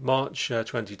March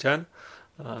 2010.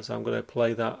 So I'm going to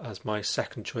play that as my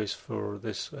second choice for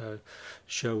this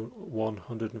show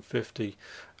 150.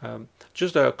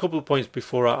 Just a couple of points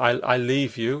before I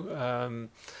leave you.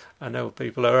 I know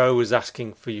people are always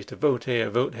asking for you to vote here,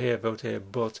 vote here, vote here,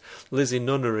 but Lizzie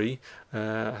Nunnery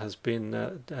has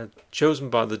been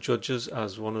chosen by the judges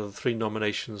as one of the 3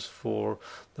 nominations for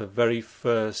the very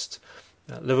first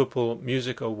Liverpool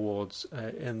Music Awards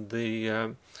in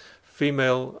the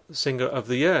Female Singer of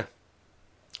the Year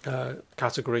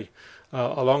category.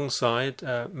 alongside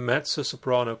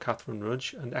mezzo-soprano Catherine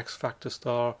Rudge and X Factor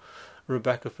star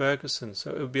Rebecca Ferguson.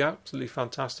 So it would be absolutely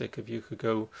fantastic if you could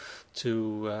go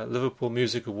to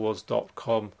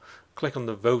liverpoolmusicawards.com, click on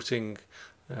the voting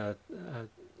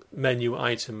menu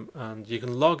item, and you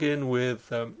can log in with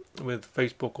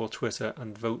Facebook or Twitter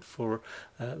and vote for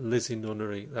Lizzie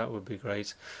Nunnery. That would be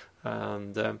great.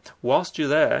 And whilst you're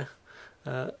there,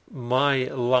 my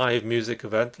live music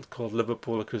event called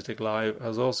Liverpool Acoustic Live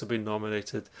has also been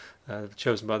nominated,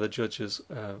 chosen by the judges,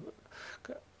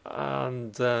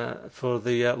 and for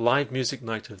the live music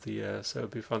night of the year. So it'd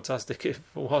be fantastic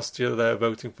if, whilst you're there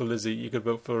voting for Lizzie, you could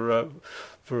vote for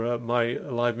my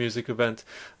live music event,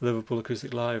 Liverpool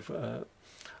Acoustic Live. And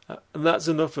that's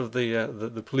enough of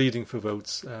the pleading for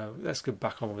votes. Let's get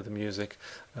back on with the music.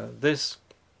 This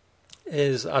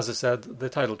is, as I said, the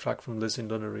title track from Lizzie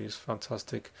Nunnery's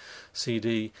fantastic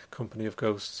CD, Company of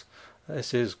Ghosts.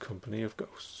 This is Company of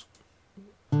Ghosts.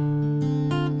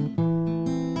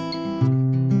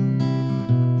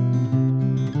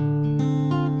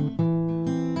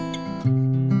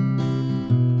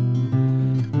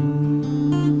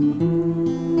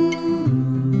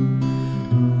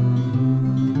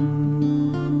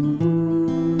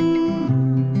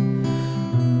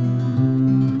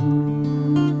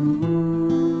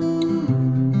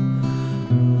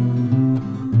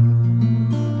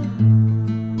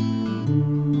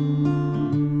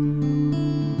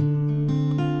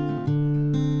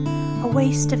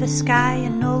 Of a sky, a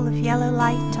null of yellow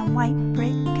light on white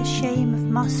brick, a shame of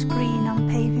moss green on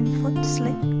paving foot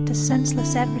slipped, a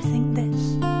senseless everything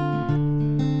this.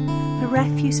 A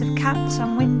refuse of cats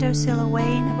on windowsill, a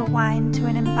wane of a wine to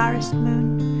an embarrassed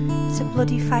moon. It's a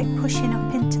bloody fight pushing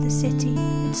up into the city,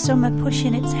 it's summer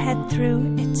pushing its head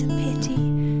through, it's a pity,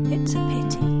 it's a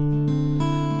pity.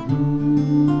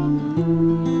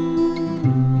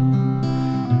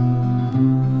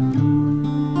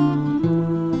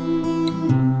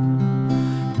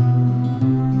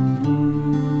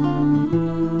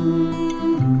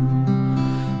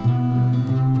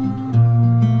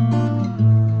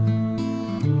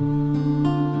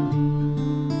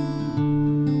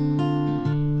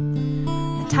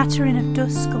 Tattering of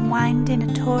dusk unwinding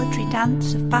a tawdry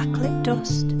dance of backlit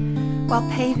dust, while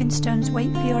paving stones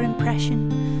wait for your impression,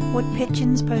 wood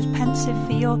pigeons pose pensive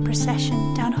for your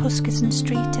procession down Huskisson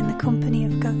Street in the company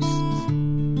of ghosts.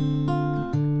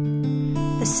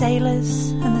 The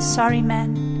sailors and the sorry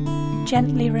men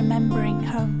gently remembering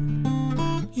home.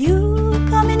 You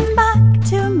coming back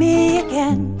to me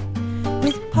again,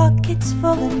 with pockets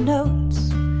full of notes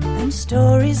and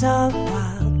stories of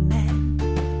wild men.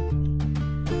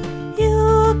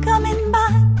 You coming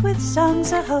back with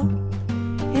songs of hope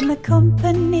in the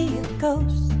company of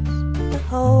ghosts. The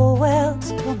whole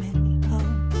world's coming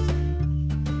home.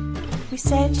 We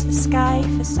search the sky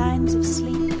for signs of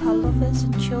sleep. Our lovers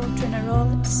and children are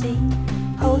all at sea,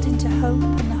 holding to hope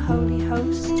and the holy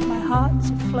host. My heart's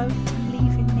afloat and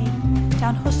leaving me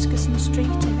down Huskisson Street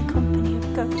in the company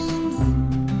of ghosts.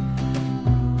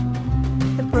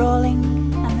 The brawling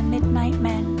and the midnight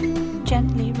men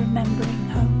gently remembering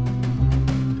home.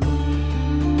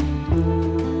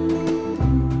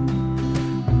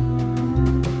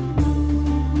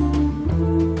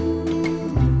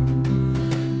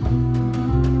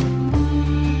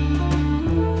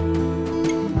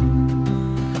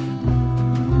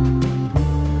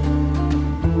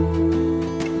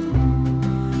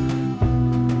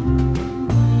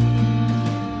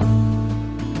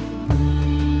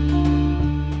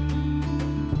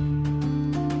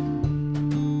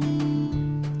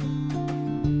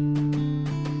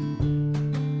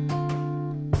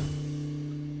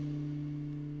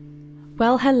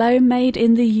 Well, hello, Made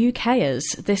in the UKers.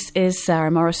 This is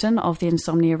Sarah Morrison of the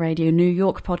Insomnia Radio New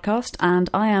York podcast, and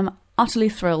I am utterly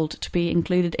thrilled to be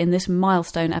included in this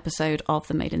milestone episode of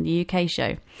the Made in the UK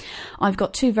show. I've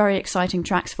got two very exciting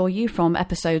tracks for you from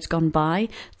episodes gone by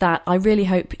that I really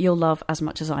hope you'll love as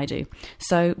much as I do.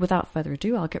 So without further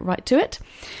ado, I'll get right to it.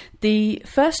 The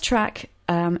first track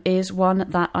is one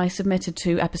that I submitted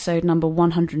to episode number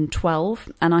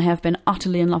 112, and I have been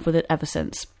utterly in love with it ever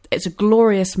since. It's a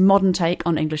glorious modern take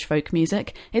on English folk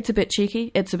music. It's a bit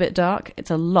cheeky, it's a bit dark, it's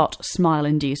a lot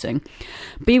smile-inducing.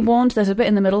 Be warned, there's a bit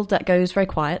in the middle that goes very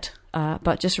quiet,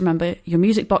 but just remember, your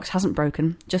music box hasn't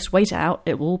broken. Just wait it out,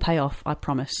 it will all pay off, I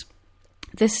promise.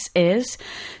 This is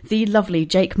the lovely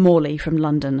Jake Morley from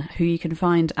London, who you can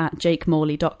find at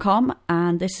jakemorley.com,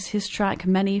 and this is his track,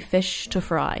 Many Fish to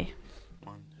Fry.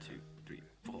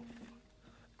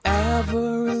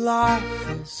 Every life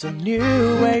is a new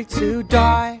way to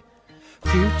die.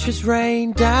 Futures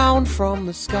rain down from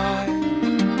the sky.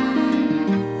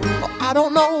 Well, I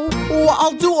don't know what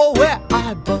I'll do or where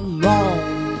I belong.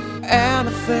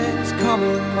 Anything's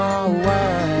coming my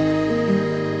way.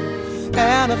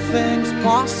 Anything's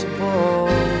possible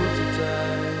today.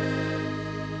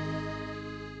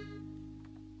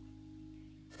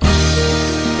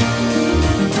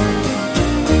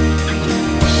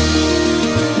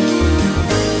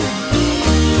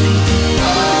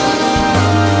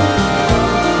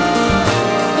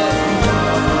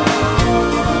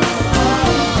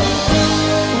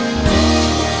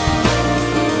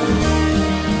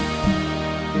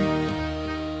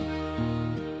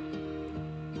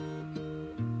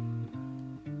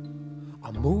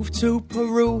 Move to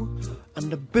Peru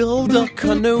and to build a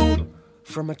canoe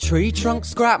from a tree trunk,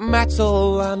 scrap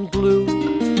metal and glue.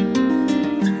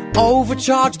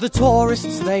 Overcharge the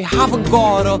tourists, they haven't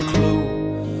got a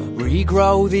clue.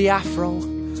 Regrow the afro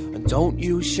and don't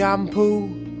use shampoo.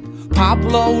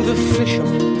 Pablo the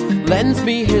fisherman lends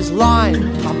me his line.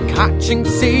 I'm catching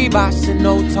sea bass in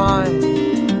no time.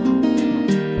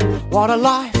 What a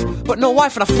life, but no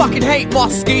wife, and I fucking hate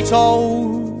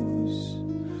mosquitoes.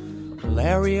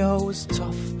 Malaria was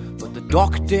tough, but the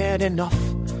doc did enough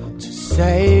to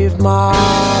save my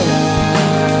life.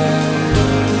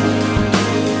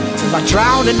 Till I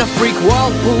drowned in a freak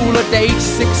whirlpool at age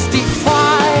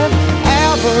 65.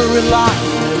 Every life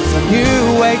is a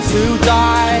new way to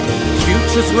die.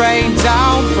 Futures rain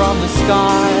down from the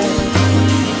sky.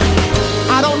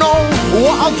 I don't know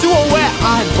what I'll do or where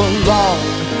I belong.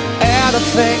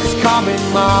 Anything's coming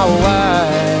my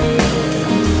way.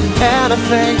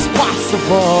 Anything's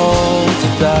possible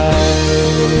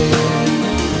today.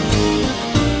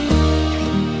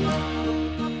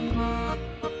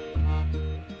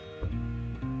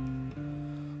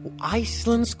 Well,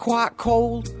 Iceland's quite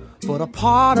cold, but a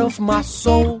part of my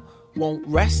soul won't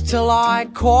rest till I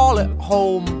call it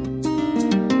home.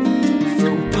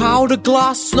 Through powder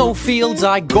glass snowfields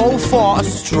I go for a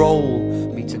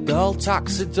stroll. Meet a girl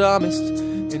taxidermist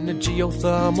in a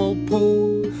geothermal pool.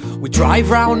 We drive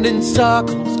round in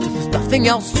circles, cause there's nothing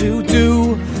else to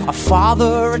do. A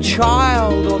father, a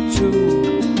child or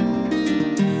two.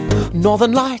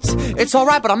 Northern Lights, it's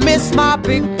alright, but I miss my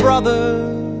big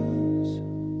brothers.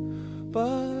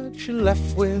 But she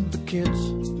left with the kids.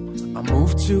 I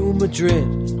moved to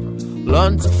Madrid,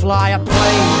 learned to fly a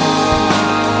plane.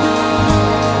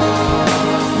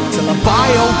 Till a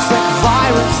biotech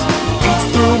virus eats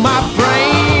through my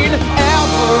brain.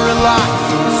 Every life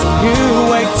is a new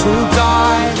way to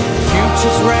die.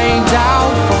 Futures rain down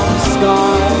from the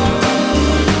sky.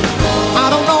 I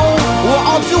don't know what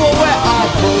I'll do or where I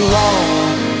belong.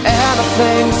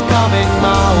 Anything's coming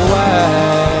my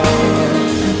way.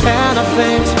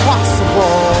 Anything's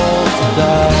possible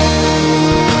today.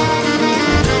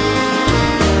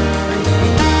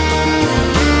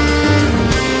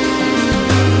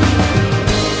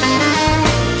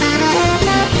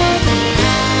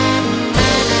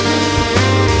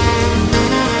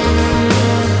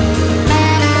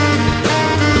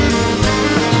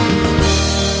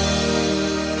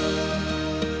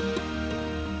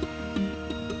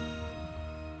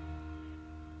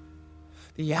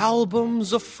 The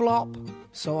album's a flop,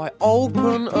 so I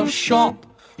open a shop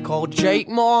called Jake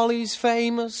Morley's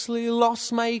famously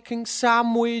loss-making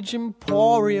sandwich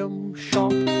emporium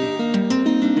shop.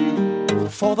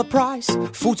 For the price,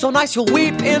 food so nice you'll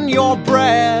weep in your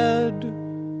bread.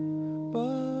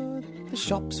 But the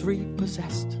shop's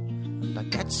repossessed, and I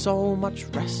get so much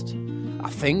rest,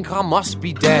 I think I must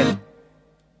be dead.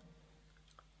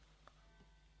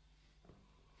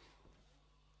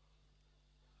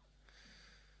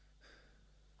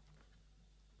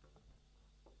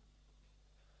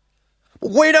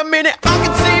 Wait a minute, I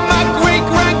can see my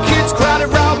great-grandkids crowded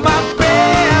round my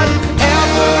bed.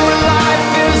 Every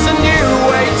life is a new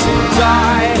way to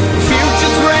die.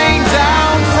 Futures rain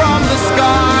down from the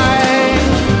sky.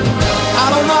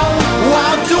 I don't know what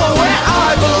I'll do or where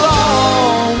I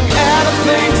belong.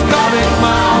 Anything's coming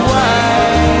my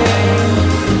way.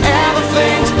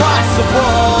 Anything's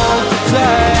possible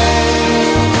today.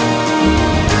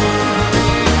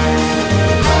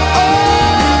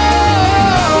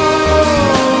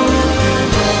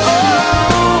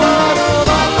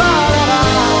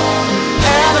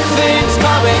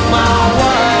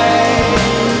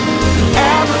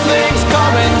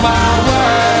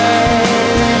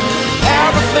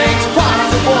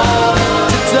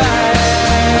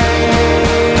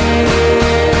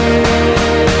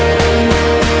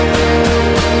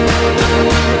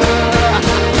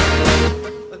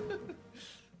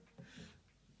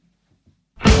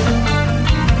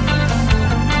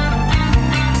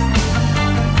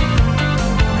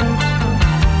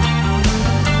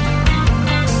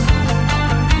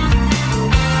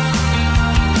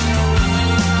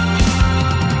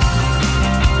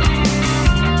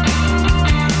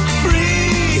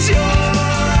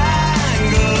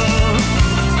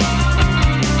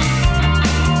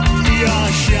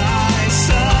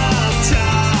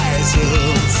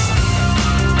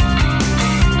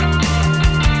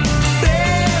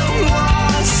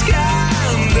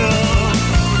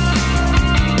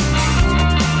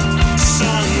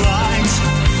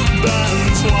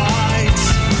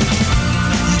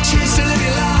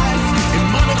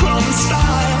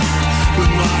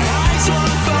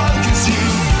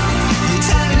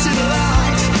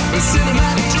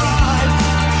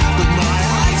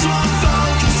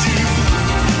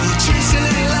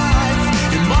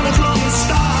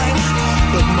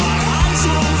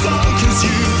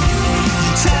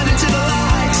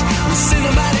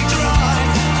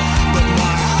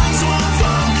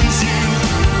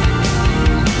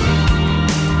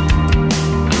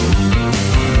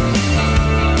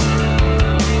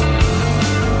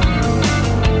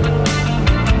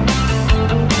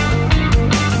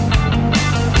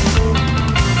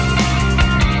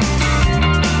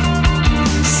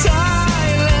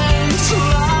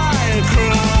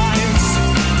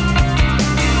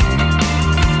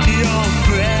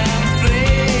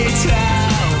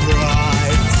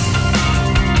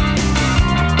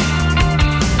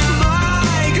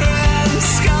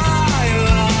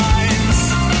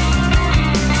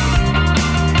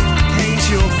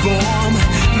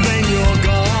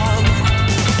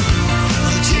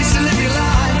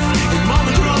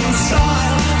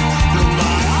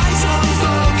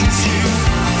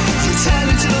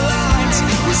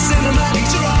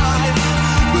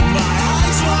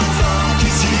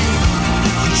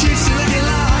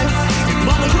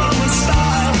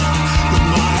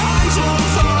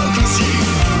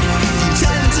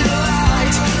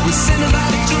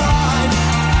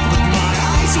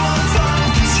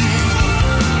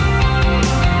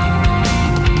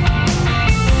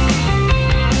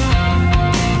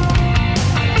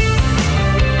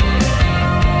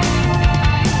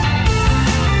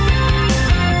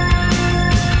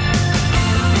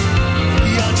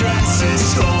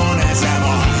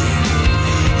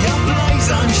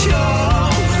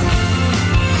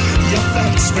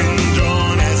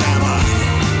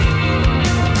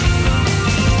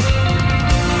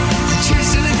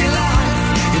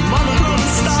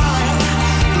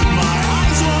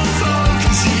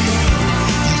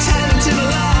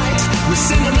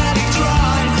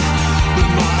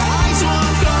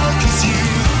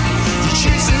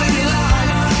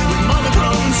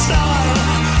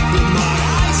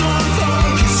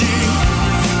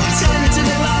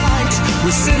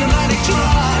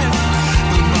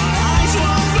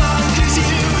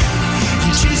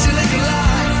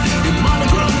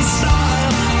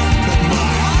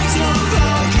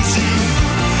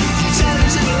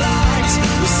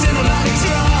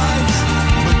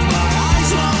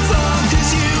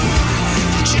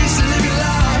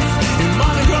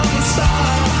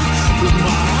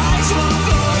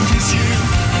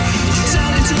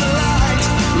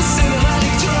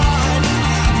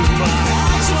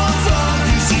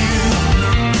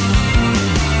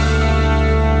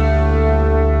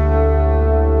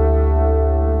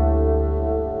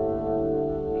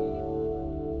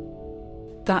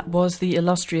 That was the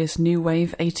illustrious new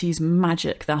wave 80s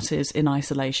magic that is In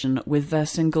Isolation with their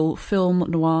single Film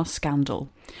Noir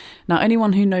Scandal. Now,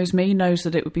 anyone who knows me knows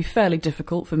that it would be fairly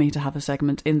difficult for me to have a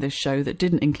segment in this show that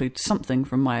didn't include something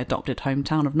from my adopted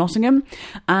hometown of Nottingham,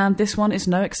 and this one is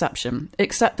no exception,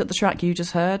 except that the track you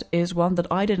just heard is one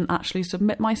that I didn't actually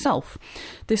submit myself.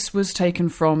 This was taken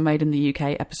from Made in the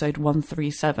UK episode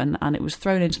 137, and it was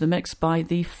thrown into the mix by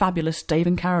the fabulous Dave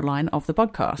and Caroline of the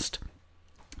podcast.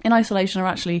 In Isolation are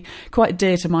actually quite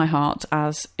dear to my heart,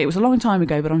 as it was a long time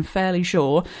ago, but I'm fairly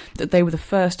sure that they were the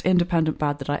first independent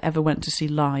band that I ever went to see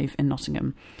live in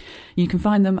Nottingham. You can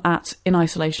find them at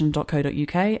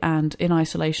inisolation.co.uk and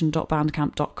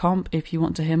inisolation.bandcamp.com if you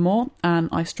want to hear more, and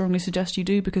I strongly suggest you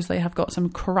do because they have got some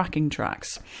cracking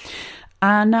tracks.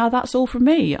 And now that's all from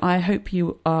me. I hope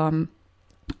you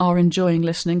are enjoying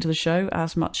listening to the show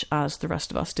as much as the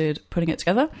rest of us did putting it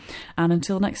together. And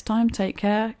until next time, take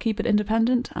care, keep it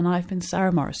independent, and I've been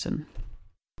Sarah Morrison.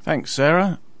 Thanks,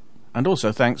 Sarah. And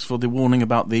also thanks for the warning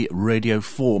about the Radio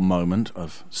 4 moment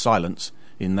of silence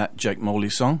in that Jake Morley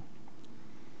song.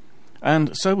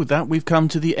 And so with that, we've come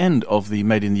to the end of the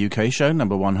Made in the UK show,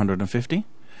 number 150.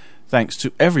 Thanks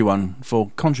to everyone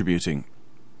for contributing.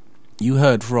 You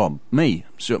heard from me,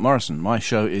 Stuart Morrison. My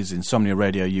show is Insomnia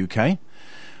Radio UK.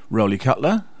 Rolly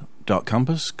Cutler, Dark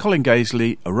Compass, Colin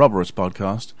Gaisley, a Roberus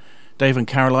podcast, Dave and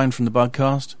Caroline from the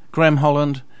Bugcast, Graham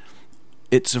Holland,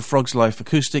 It's a Frog's Life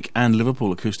Acoustic and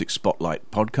Liverpool Acoustic Spotlight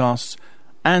podcasts,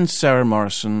 and Sarah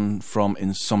Morrison from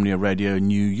Insomnia Radio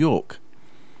New York.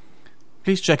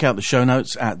 Please check out the show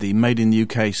notes at the Made in the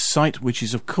UK site, which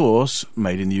is of course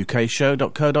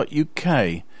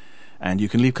madeintheUKshow.co.uk, and you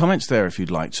can leave comments there if you'd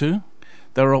like to.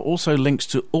 There are also links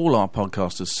to all our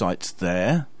podcasters' sites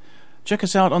there. Check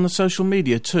us out on the social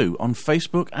media too, on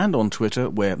Facebook and on Twitter,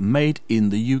 we're Made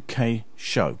in the UK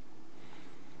Show.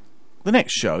 The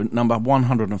next show, number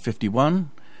 151,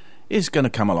 is going to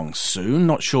come along soon,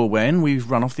 not sure when,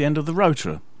 we've run off the end of the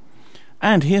rota.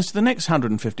 And here's the next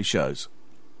 150 shows.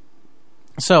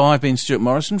 So I've been Stuart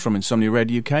Morrison from Insomnia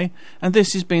Radio UK, and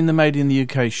this has been the Made in the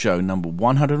UK Show, number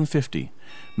 150.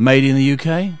 Made in the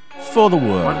UK, for the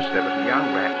world. Once there was a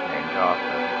young rat named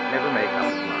Arthur, never make up